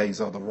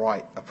FPGAs are the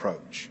right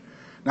approach.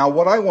 Now,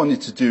 what I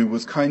wanted to do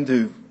was kind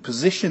of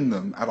position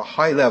them at a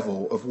high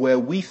level of where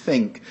we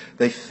think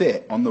they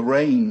fit on the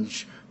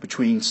range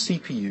between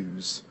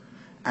CPUs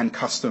and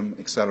custom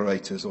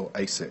accelerators or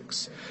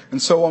ASICs.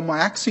 And so on my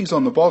axes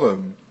on the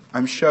bottom,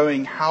 I'm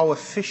showing how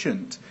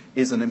efficient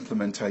is an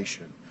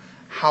implementation,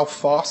 how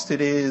fast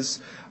it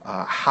is,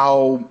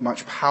 how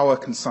much power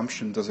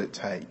consumption does it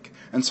take.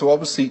 And so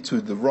obviously to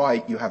the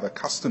right, you have a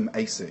custom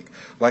ASIC,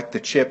 like the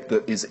chip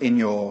that is in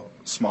your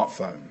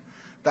smartphone.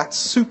 That's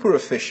super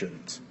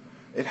efficient.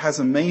 It has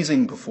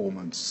amazing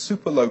performance,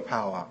 super low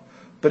power,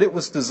 but it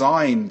was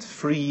designed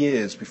 3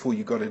 years before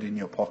you got it in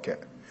your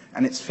pocket.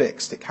 And it's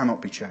fixed. It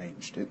cannot be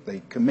changed.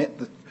 They commit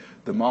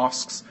the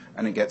masks,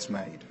 and it gets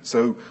made.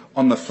 So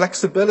on the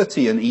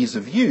flexibility and ease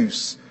of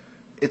use,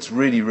 it's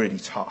really, really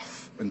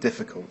tough and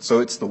difficult. So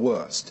it's the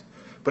worst.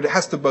 But it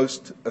has the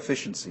most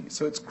efficiency.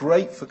 So it's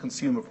great for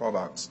consumer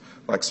products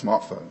like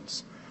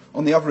smartphones.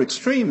 On the other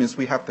extreme is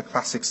we have the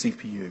classic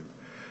CPU.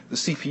 The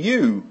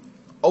CPU,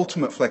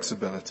 ultimate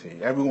flexibility.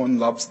 Everyone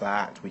loves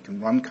that. We can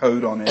run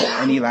code on it,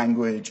 any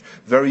language,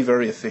 very,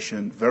 very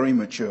efficient, very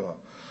mature.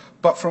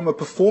 But from a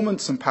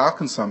performance and power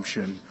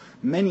consumption,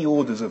 many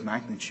orders of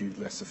magnitude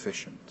less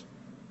efficient.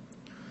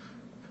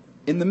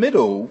 In the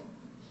middle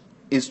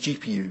is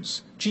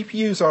GPUs.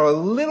 GPUs are a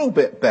little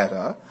bit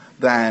better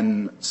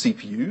than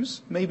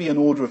CPUs, maybe an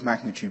order of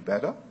magnitude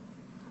better,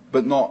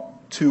 but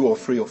not 2 or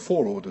 3 or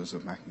 4 orders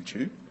of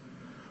magnitude.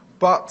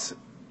 But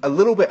a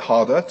little bit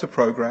harder to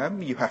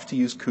program. You have to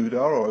use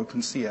CUDA or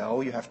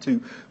OpenCL. You have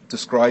to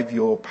describe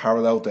your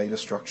parallel data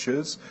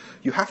structures.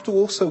 You have to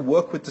also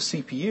work with the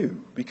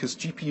CPU because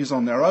GPUs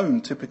on their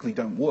own typically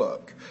don't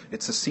work.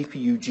 It's a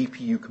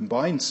CPU-GPU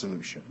combined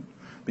solution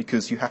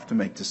because you have to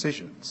make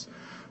decisions.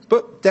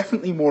 But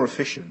definitely more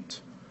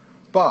efficient.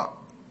 But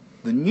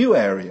the new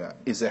area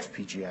is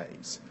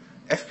FPGAs.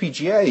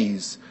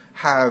 FPGAs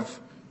have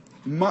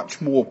much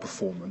more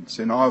performance,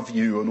 in our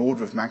view, an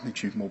order of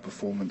magnitude more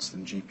performance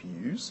than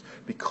GPUs,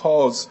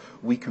 because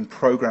we can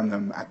program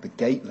them at the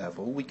gate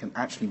level. We can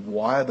actually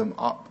wire them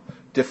up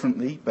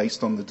differently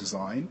based on the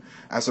design,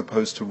 as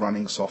opposed to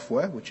running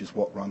software, which is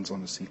what runs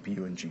on a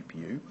CPU and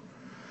GPU.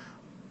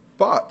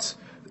 But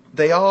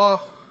they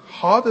are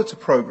harder to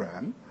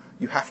program.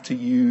 You have to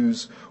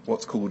use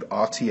what's called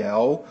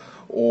RTL,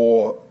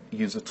 or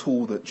use a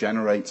tool that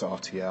generates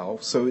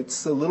RTL. So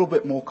it's a little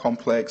bit more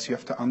complex. You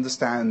have to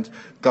understand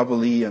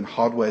EE and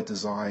hardware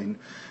design.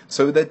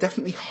 So they're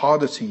definitely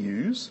harder to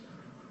use,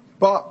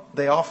 but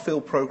they are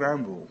field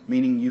programmable,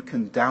 meaning you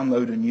can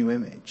download a new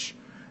image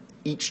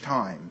each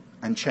time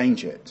and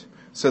change it.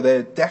 So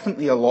they're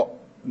definitely a lot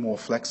more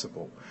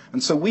flexible.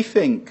 And so we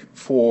think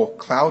for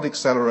cloud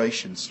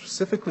acceleration,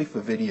 specifically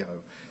for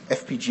video,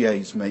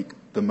 FPGAs make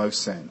the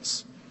most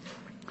sense.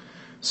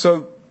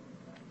 So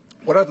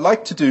what I'd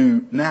like to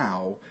do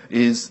now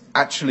is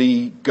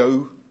actually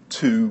go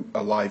to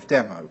a live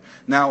demo.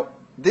 Now,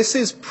 this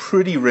is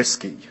pretty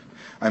risky,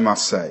 I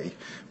must say,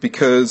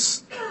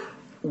 because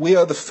we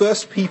are the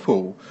first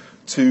people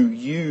to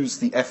use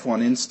the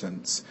F1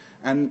 instance,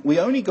 and we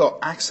only got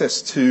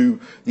access to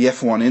the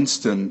F1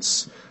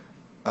 instance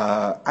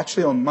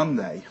actually on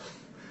Monday.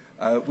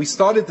 We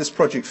started this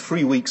project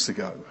 3 weeks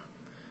ago.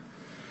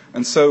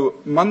 And so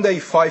Monday,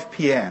 5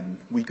 p.m.,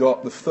 we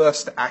got the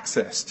first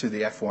access to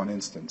the F1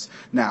 instance.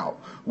 Now,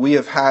 we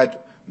have had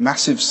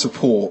massive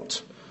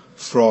support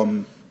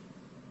from...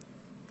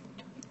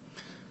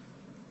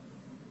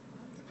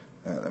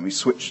 let me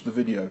switch the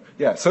video.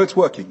 Yeah, so it's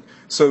working.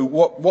 So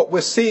what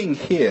we're seeing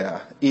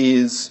here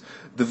is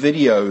the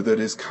video that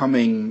is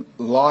coming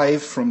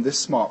live from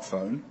this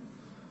smartphone.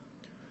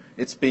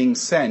 It's being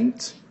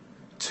sent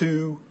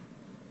to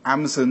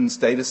Amazon's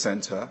data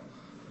center.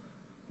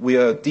 We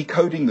are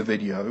decoding the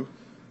video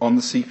on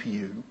the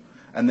CPU,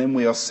 and then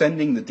we are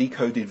sending the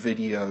decoded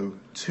video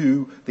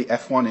to the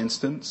F1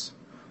 instance.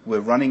 We're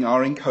running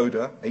our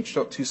encoder,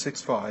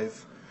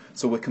 H.265,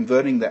 so we're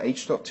converting the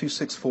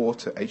H.264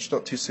 to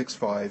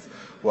H.265.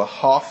 We're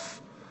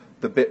half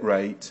the bit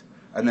rate,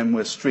 and then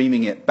we're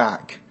streaming it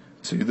back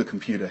to the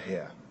computer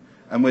here.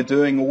 And we're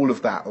doing all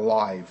of that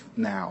live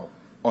now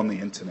on the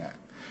internet.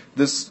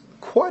 There's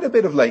quite a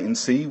bit of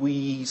latency.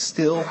 We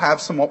still have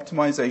some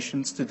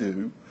optimizations to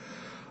do.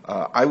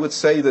 I would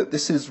say that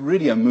this is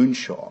really a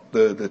moonshot.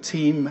 The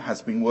team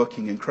has been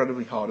working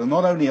incredibly hard, and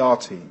not only our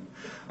team.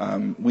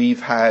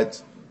 We've had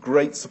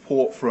great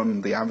support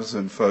from the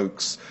Amazon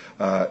folks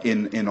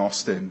in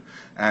Austin,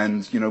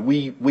 and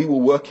we were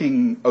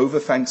working over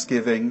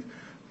Thanksgiving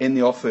in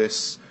the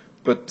office,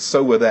 but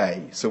so were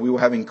they. So we were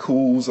having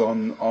calls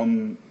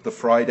on the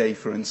Friday,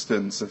 for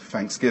instance, of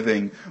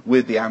Thanksgiving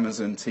with the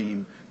Amazon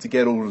team to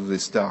get all of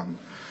this done.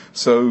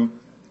 So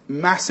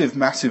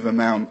massive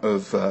amount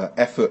of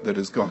effort that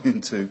has gone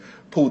into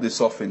pull this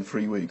off in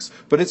 3 weeks.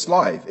 But it's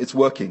live. It's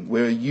working.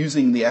 We're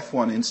using the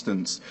F1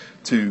 instance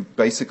to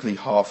basically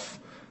half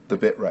the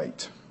bit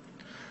rate.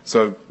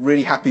 So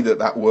really happy that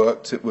that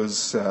worked. It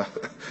was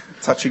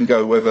touch and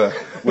go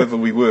whether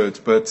we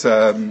would. But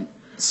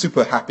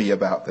super happy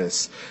about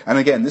this. And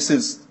again, this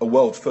is a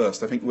world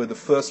first. I think we're the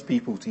first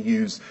people to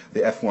use the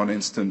F1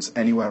 instance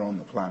anywhere on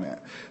the planet,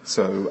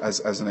 so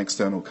as an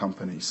external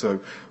company. So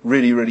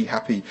really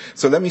happy.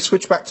 So let me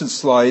switch back to the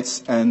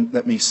slides and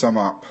let me sum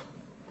up.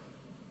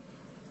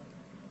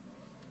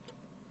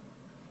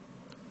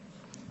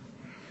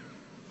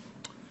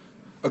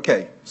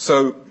 Okay,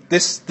 so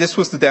this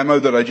was the demo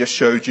that I just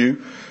showed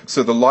you.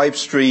 So the live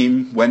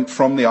stream went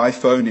from the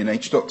iPhone in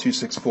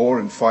H.264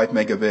 and 5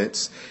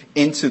 megabits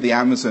into the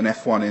Amazon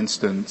F1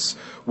 instance,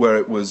 where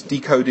it was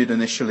decoded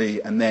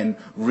initially and then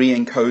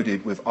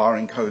re-encoded with our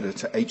encoder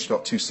to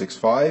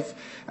H.265,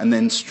 and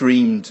then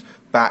streamed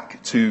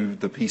back to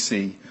the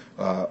PC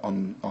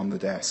on the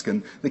desk.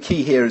 And the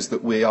key here is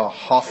that we are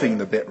halving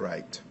the bit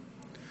rate.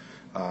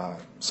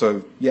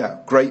 So yeah,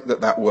 great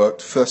that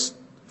worked. First,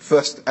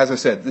 as I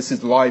said, this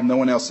is live. No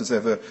one else has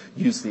ever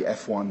used the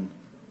F1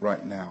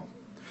 right now.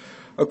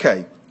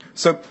 Okay,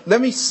 so let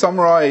me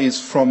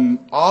summarize from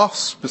our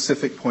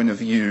specific point of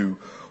view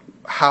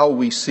how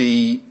we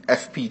see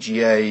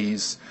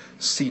FPGAs,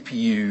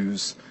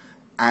 CPUs,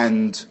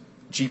 and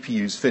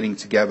GPUs fitting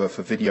together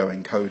for video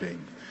encoding.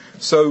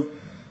 So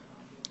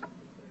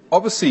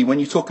obviously, when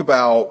you talk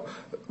about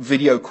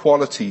video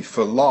quality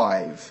for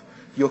live,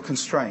 you're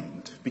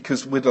constrained,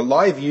 because with a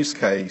live use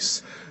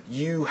case,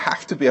 you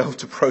have to be able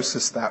to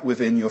process that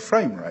within your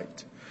frame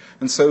rate.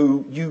 And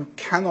so you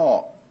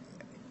cannot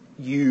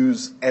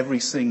use every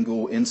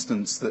single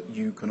instance that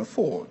you can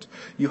afford.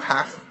 You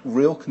have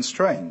real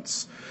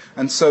constraints.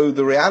 And so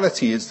the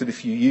reality is that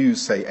if you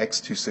use, say,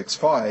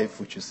 X265,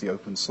 which is the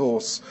open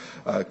source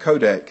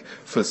codec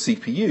for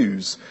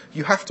CPUs,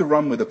 you have to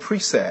run with a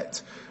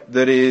preset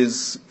that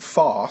is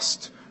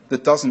fast,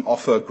 that doesn't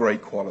offer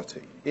great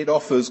quality. It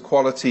offers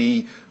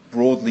quality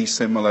broadly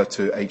similar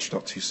to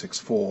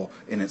H.264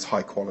 in its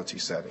high quality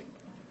setting.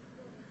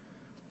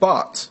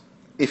 But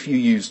if you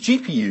use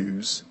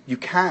GPUs, you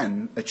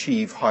can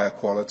achieve higher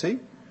quality,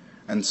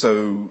 and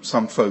so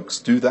some folks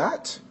do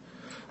that.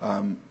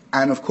 And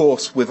of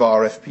course, with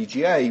our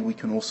FPGA, we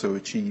can also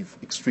achieve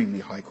extremely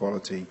high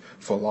quality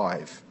for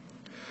live.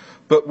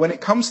 But when it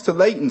comes to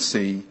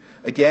latency,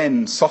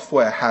 again,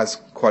 software has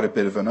quite a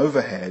bit of an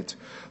overhead,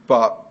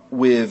 but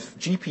with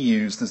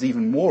GPUs, there's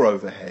even more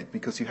overhead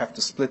because you have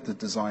to split the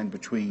design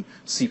between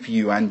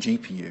CPU and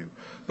GPU.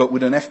 But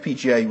with an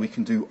FPGA, we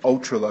can do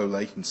ultra-low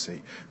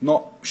latency.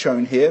 Not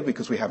shown here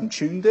because we haven't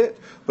tuned it,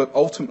 but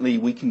ultimately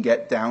we can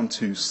get down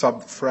to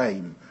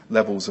sub-frame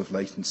levels of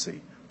latency,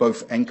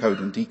 both encode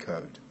and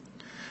decode.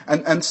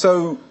 And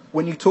so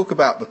when you talk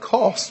about the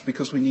cost,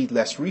 because we need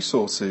less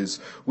resources,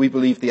 we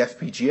believe the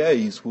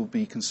FPGAs will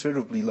be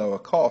considerably lower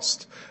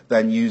cost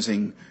than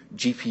using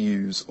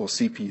GPUs or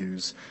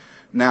CPUs.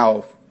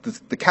 Now,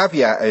 the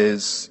caveat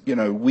is,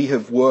 we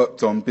have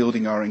worked on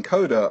building our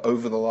encoder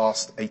over the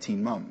last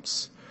 18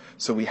 months.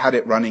 So we had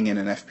it running in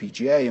an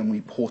FPGA and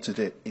we ported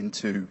it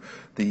into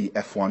the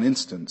F1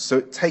 instance. So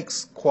it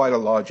takes quite a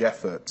large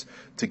effort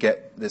to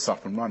get this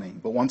up and running.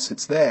 But once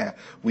it's there,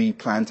 we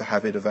plan to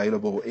have it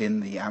available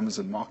in the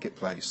Amazon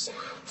marketplace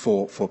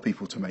for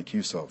people to make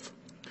use of.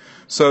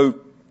 So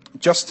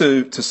just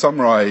to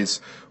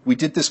summarize, we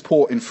did this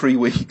port in 3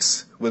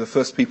 weeks. We're the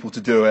first people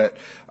to do it.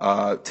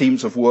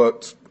 Teams have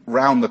worked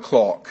round the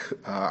clock.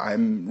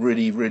 I'm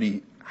really,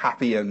 really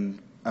happy and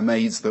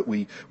amazed that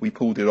we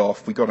pulled it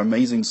off. We got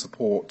amazing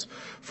support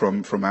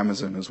from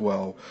Amazon as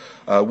well.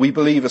 We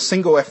believe a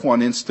single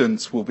F1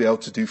 instance will be able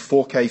to do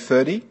 4K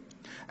 30,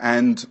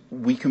 and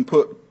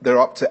there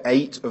are up to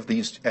 8 of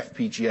these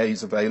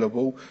FPGAs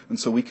available, and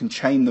so we can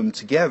chain them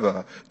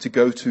together to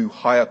go to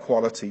higher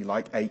quality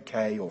like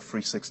 8K or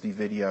 360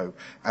 video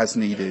as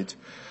needed.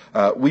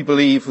 We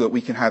believe that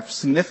we can have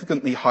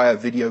significantly higher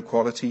video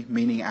quality,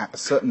 meaning at a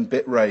certain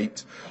bit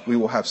rate, we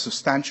will have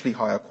substantially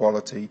higher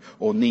quality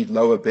or need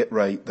lower bit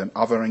rate than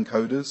other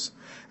encoders.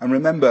 And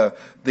remember,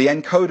 the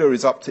encoder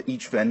is up to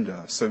each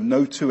vendor, so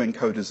no 2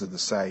 encoders are the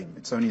same.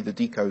 It's only the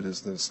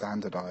decoders that are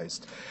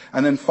standardized.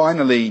 And then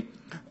finally,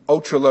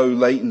 ultra-low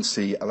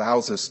latency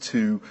allows us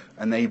to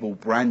enable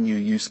brand new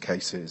use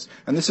cases.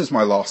 And this is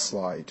my last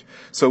slide.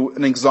 So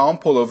an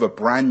example of a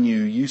brand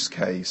new use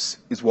case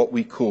is what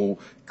we call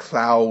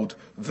cloud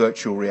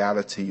virtual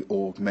reality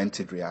or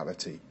augmented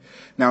reality.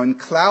 Now, in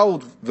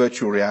cloud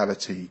virtual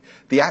reality,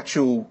 the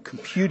actual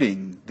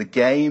computing, the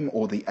game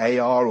or the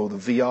AR or the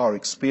VR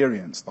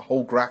experience, the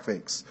whole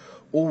graphics,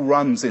 all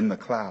runs in the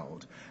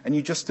cloud. And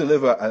you just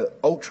deliver an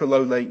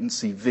ultra-low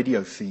latency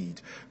video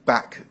feed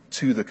back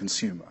to the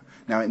consumer.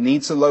 Now, it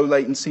needs a low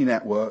latency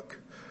network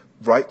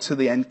right to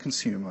the end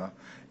consumer.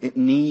 It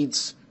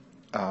needs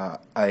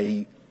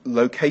a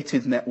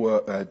located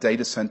network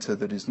data center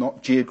that is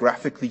not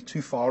geographically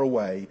too far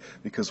away,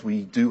 because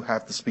we do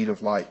have the speed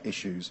of light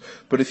issues.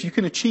 But if you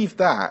can achieve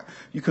that,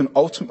 you can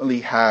ultimately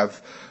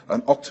have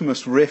an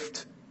Optimus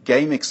Rift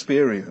game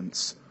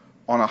experience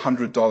on a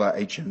 $100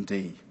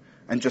 HMD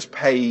and just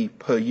pay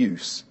per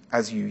use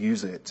as you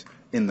use it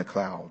in the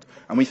cloud.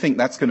 And we think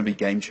that's going to be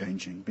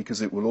game-changing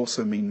because it will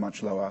also mean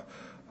much lower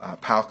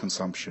power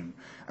consumption.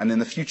 And in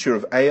the future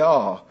of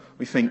AR,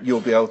 we think you'll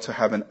be able to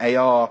have an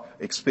AR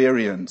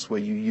experience where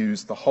you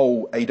use the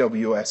whole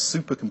AWS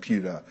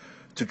supercomputer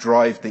to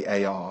drive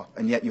the AR,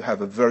 and yet you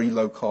have a very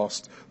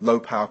low-cost,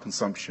 low-power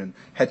consumption,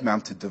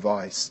 head-mounted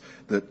device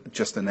that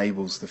just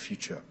enables the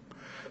future.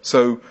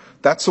 So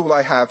that's all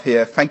I have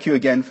here. Thank you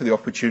again for the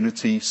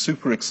opportunity.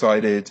 Super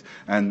excited,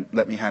 and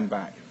let me hand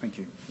back. Thank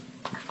you.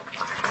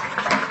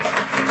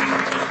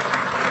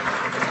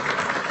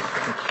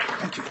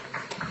 Thank you.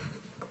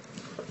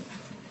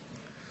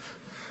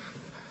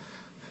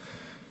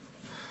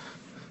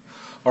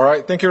 All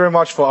right, thank you very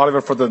much for Oliver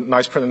for the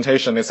nice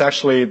presentation. It's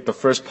actually the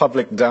first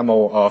public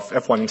demo of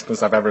F1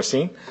 instance I've ever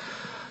seen.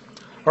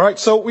 All right,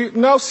 so we've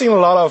now seen a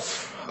lot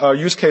of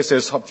use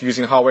cases of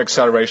using hardware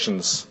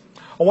accelerations.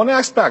 On one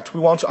aspect, we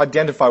want to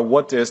identify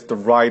what is the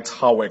right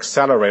hardware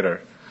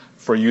accelerator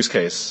for a use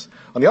case.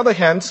 On the other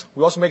hand,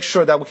 we also make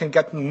sure that we can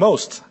get the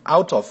most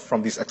out of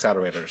from these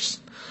accelerators.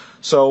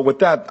 So with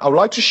that, I would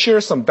like to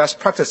share some best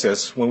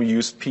practices when we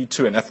use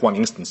P2 and F1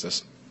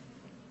 instances.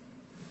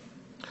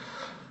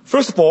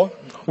 First of all,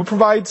 we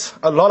provide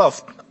a lot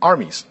of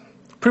armies,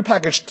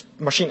 prepackaged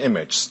machine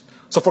images.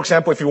 So for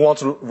example, if you want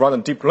to run a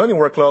deep learning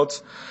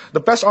workload, the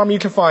best army you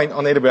can find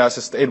on AWS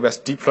is the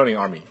AWS Deep Learning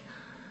Army.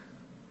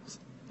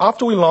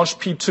 After we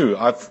launched P2,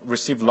 I've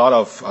received a lot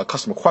of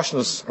customer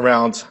questions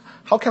around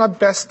how can I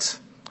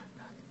best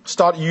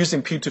start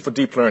using P2 for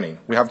deep learning.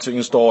 We have to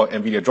install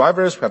NVIDIA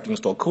drivers, we have to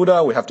install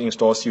CUDA, we have to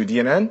install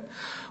cuDNN, we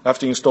have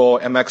to install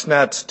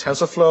MXNet,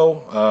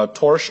 TensorFlow,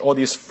 Torch, all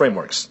these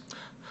frameworks.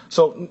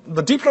 So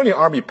the deep learning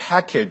army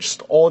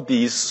packaged all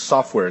these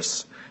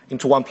softwares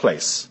into one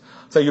place.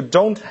 So you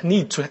don't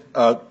need to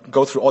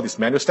go through all these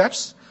manual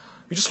steps.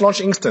 You just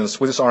launch an instance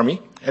with this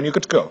army, and you're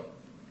good to go.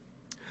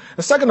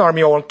 The second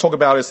army I want to talk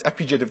about is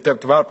FPGA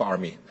Developer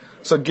Army.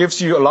 So it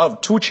gives you a lot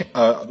of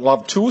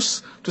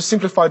tools to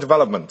simplify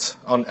development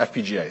on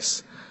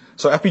FPGAs.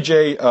 So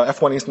FPGA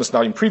F1 instance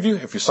now in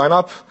preview. If you sign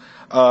up,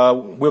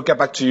 we'll get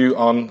back to you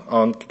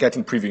on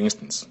getting preview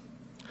instance.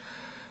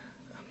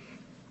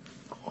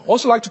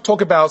 Also like to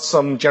talk about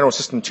some general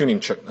system tuning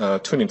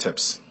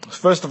tips.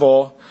 First of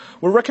all,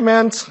 we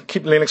recommend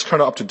keep Linux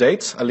kernel up to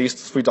date, at least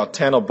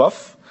 3.10 or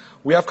above.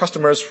 We have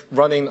customers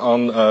running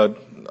on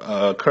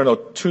kernel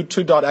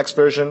 2.x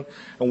version,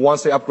 and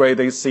once they upgrade,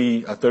 they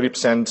see a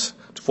 30%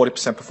 to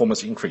 40%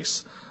 performance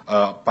increase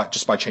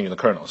just by changing the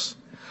kernels.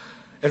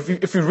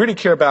 If you really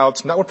care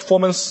about network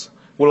performance,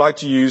 we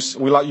like you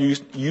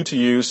to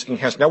use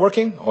enhanced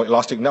networking or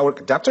elastic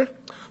network adapter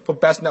for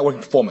best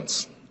networking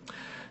performance.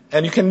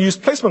 And you can use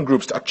placement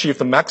groups to achieve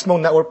the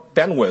maximum network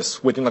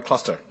bandwidth within a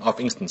cluster of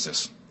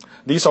instances.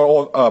 These are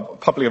all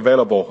publicly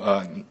available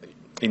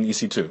in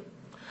EC2.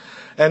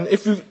 And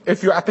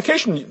if your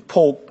application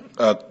posts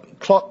a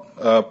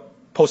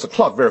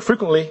clock very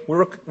frequently, we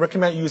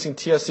recommend using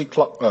TSC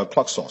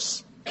clock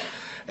source.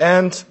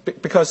 And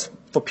because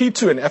for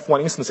P2 and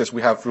F1 instances,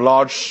 we have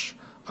large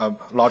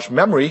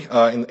memory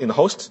in the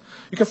host,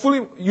 you can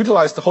fully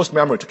utilize the host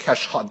memory to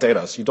cache hot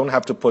data. So you don't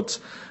have to put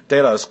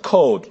data as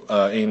code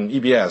in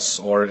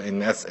EBS or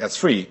in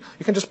S3.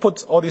 You can just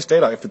put all these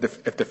data if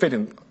they fit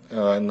in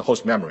the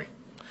host memory.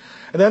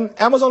 And then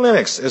Amazon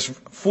Linux is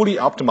fully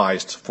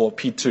optimized for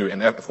P2 and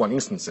F1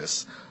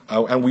 instances,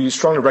 and we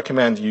strongly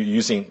recommend you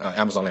using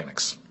Amazon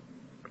Linux.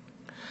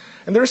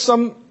 And there are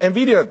some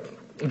NVIDIA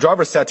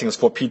driver settings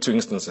for P2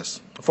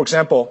 instances. For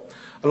example,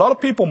 a lot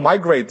of people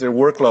migrate their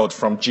workload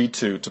from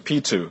G2 to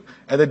P2,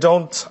 and they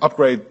don't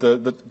upgrade the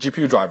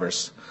GPU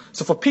drivers.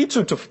 So for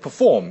P2 to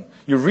perform,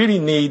 you really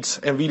need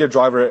NVIDIA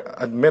driver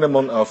at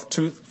minimum of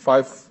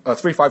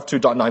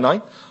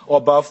 352.99 or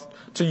above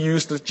to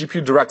use the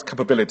GPU direct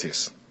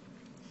capabilities.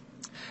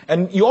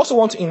 And you also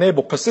want to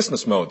enable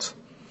persistence mode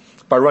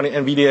by running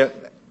NVIDIA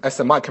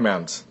SMI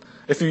command.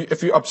 If you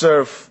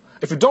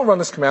don't run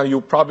this command,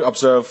 you'll probably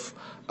observe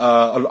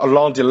a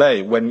long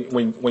delay when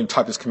you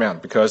type this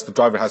command because the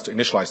driver has to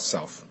initialize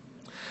itself.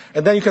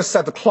 And then you can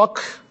set the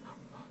clock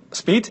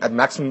speed at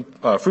maximum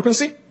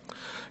frequency.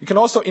 You can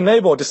also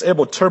enable or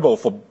disable turbo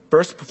for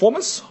burst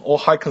performance or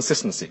high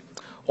consistency.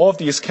 All of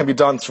these can be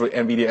done through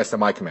NVIDIA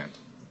SMI command.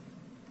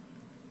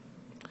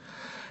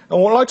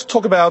 And we'd like to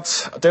talk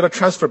about data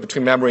transfer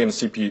between memory and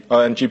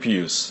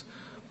GPUs.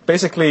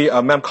 Basically,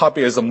 memcopy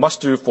is a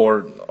must-do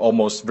for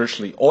almost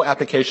virtually all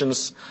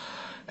applications.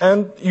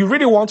 And you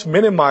really want to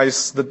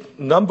minimize the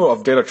number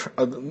of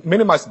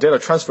minimize data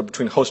transfer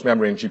between host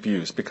memory and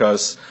GPUs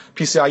because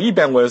PCIe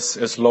bandwidth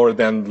is lower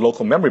than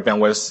local memory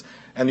bandwidth,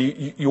 and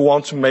you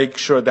want to make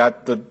sure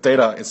that the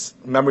data is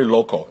memory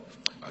local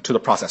to the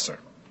processor.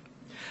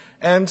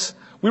 And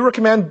we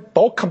recommend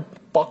bulk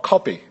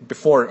copy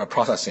before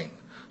processing.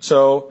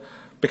 So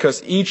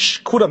because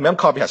each CUDA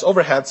memcopy has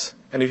overheads,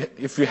 and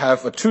if you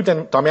have a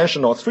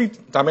 2-dimensional or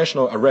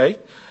 3-dimensional array,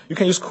 you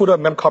can use CUDA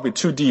memcopy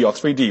 2D or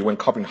 3D when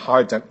copying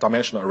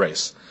high-dimensional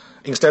arrays,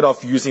 instead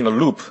of using a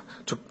loop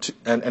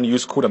and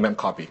use CUDA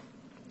memcopy.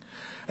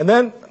 And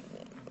then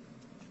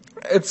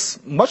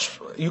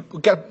you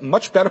get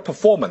much better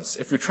performance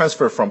if you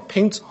transfer from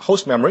pinged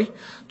host memory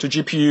to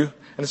GPU,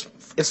 and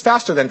it's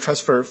faster than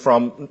transfer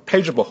from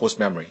pageable host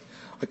memory.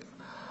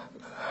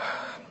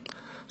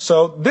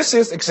 So this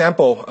is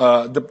example,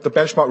 the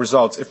benchmark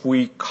results if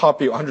we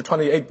copy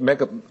 128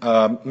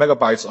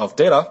 megabytes of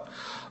data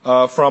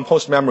from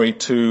host memory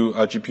to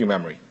GPU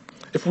memory.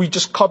 If we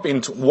just copy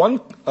into one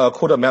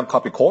CUDA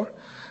memcopy core,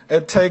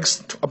 it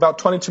takes about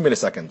 22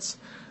 milliseconds.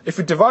 If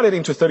you divide it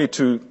into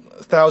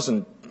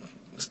 32,000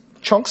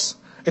 chunks,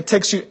 it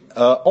takes you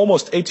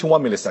almost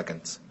 81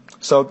 milliseconds.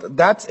 So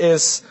that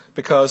is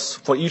because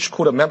for each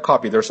CUDA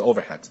memcopy, there's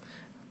overhead.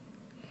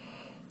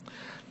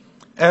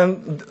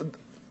 And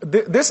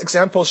this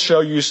example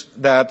shows you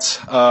that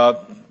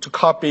to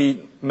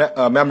copy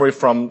memory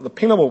from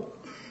the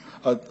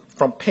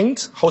from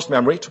pinged host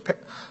memory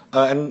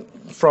and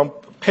from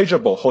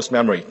pageable host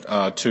memory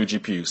to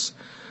GPUs.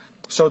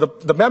 So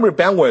the memory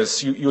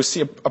bandwidth you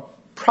see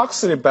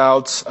approximately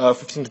about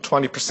 15 to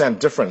 20%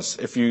 difference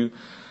if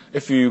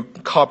you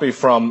copy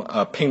from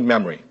pinged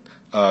memory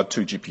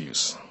to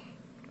GPUs.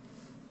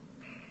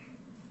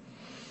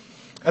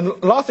 And the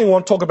last thing I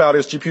want to talk about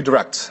is GPU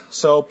Direct.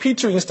 So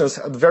P2 instance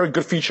has very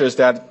good features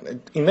that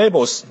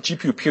enables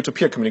GPU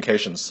peer-to-peer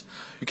communications.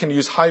 You can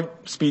use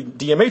high-speed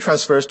DMA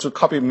transfers to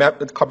copy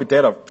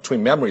data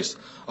between memories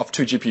of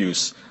two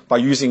GPUs by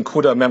using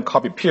CUDA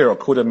memcopy peer or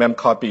CUDA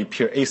memcopy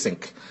peer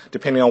async,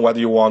 depending on whether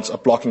you want a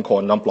blocking call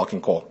or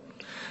non-blocking call.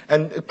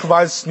 and it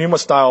provides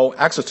NUMA-style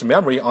access to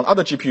memory on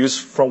other GPUs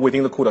from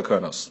within the CUDA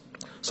kernels.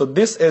 So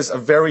this is a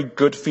very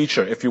good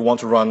feature if you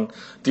want to run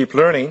deep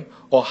learning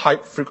or high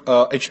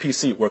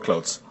HPC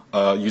workloads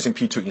using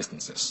P2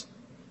 instances.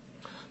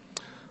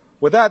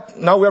 With that,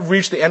 now we have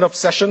reached the end of the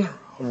session.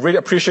 Really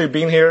appreciate you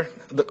being here.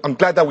 I'm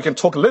glad that we can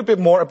talk a little bit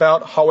more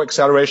about hardware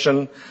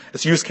acceleration,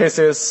 its use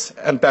cases,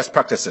 and best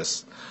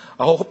practices.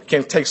 I hope you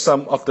can take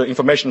some of the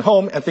information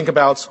home and think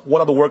about what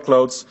are the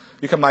workloads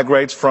you can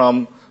migrate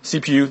from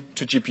CPU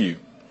to GPU.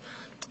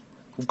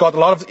 We've got a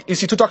lot of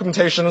EC2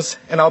 documentations,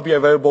 and I'll be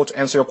available to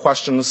answer your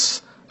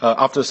questions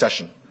after the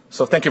session.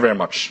 So thank you very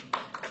much.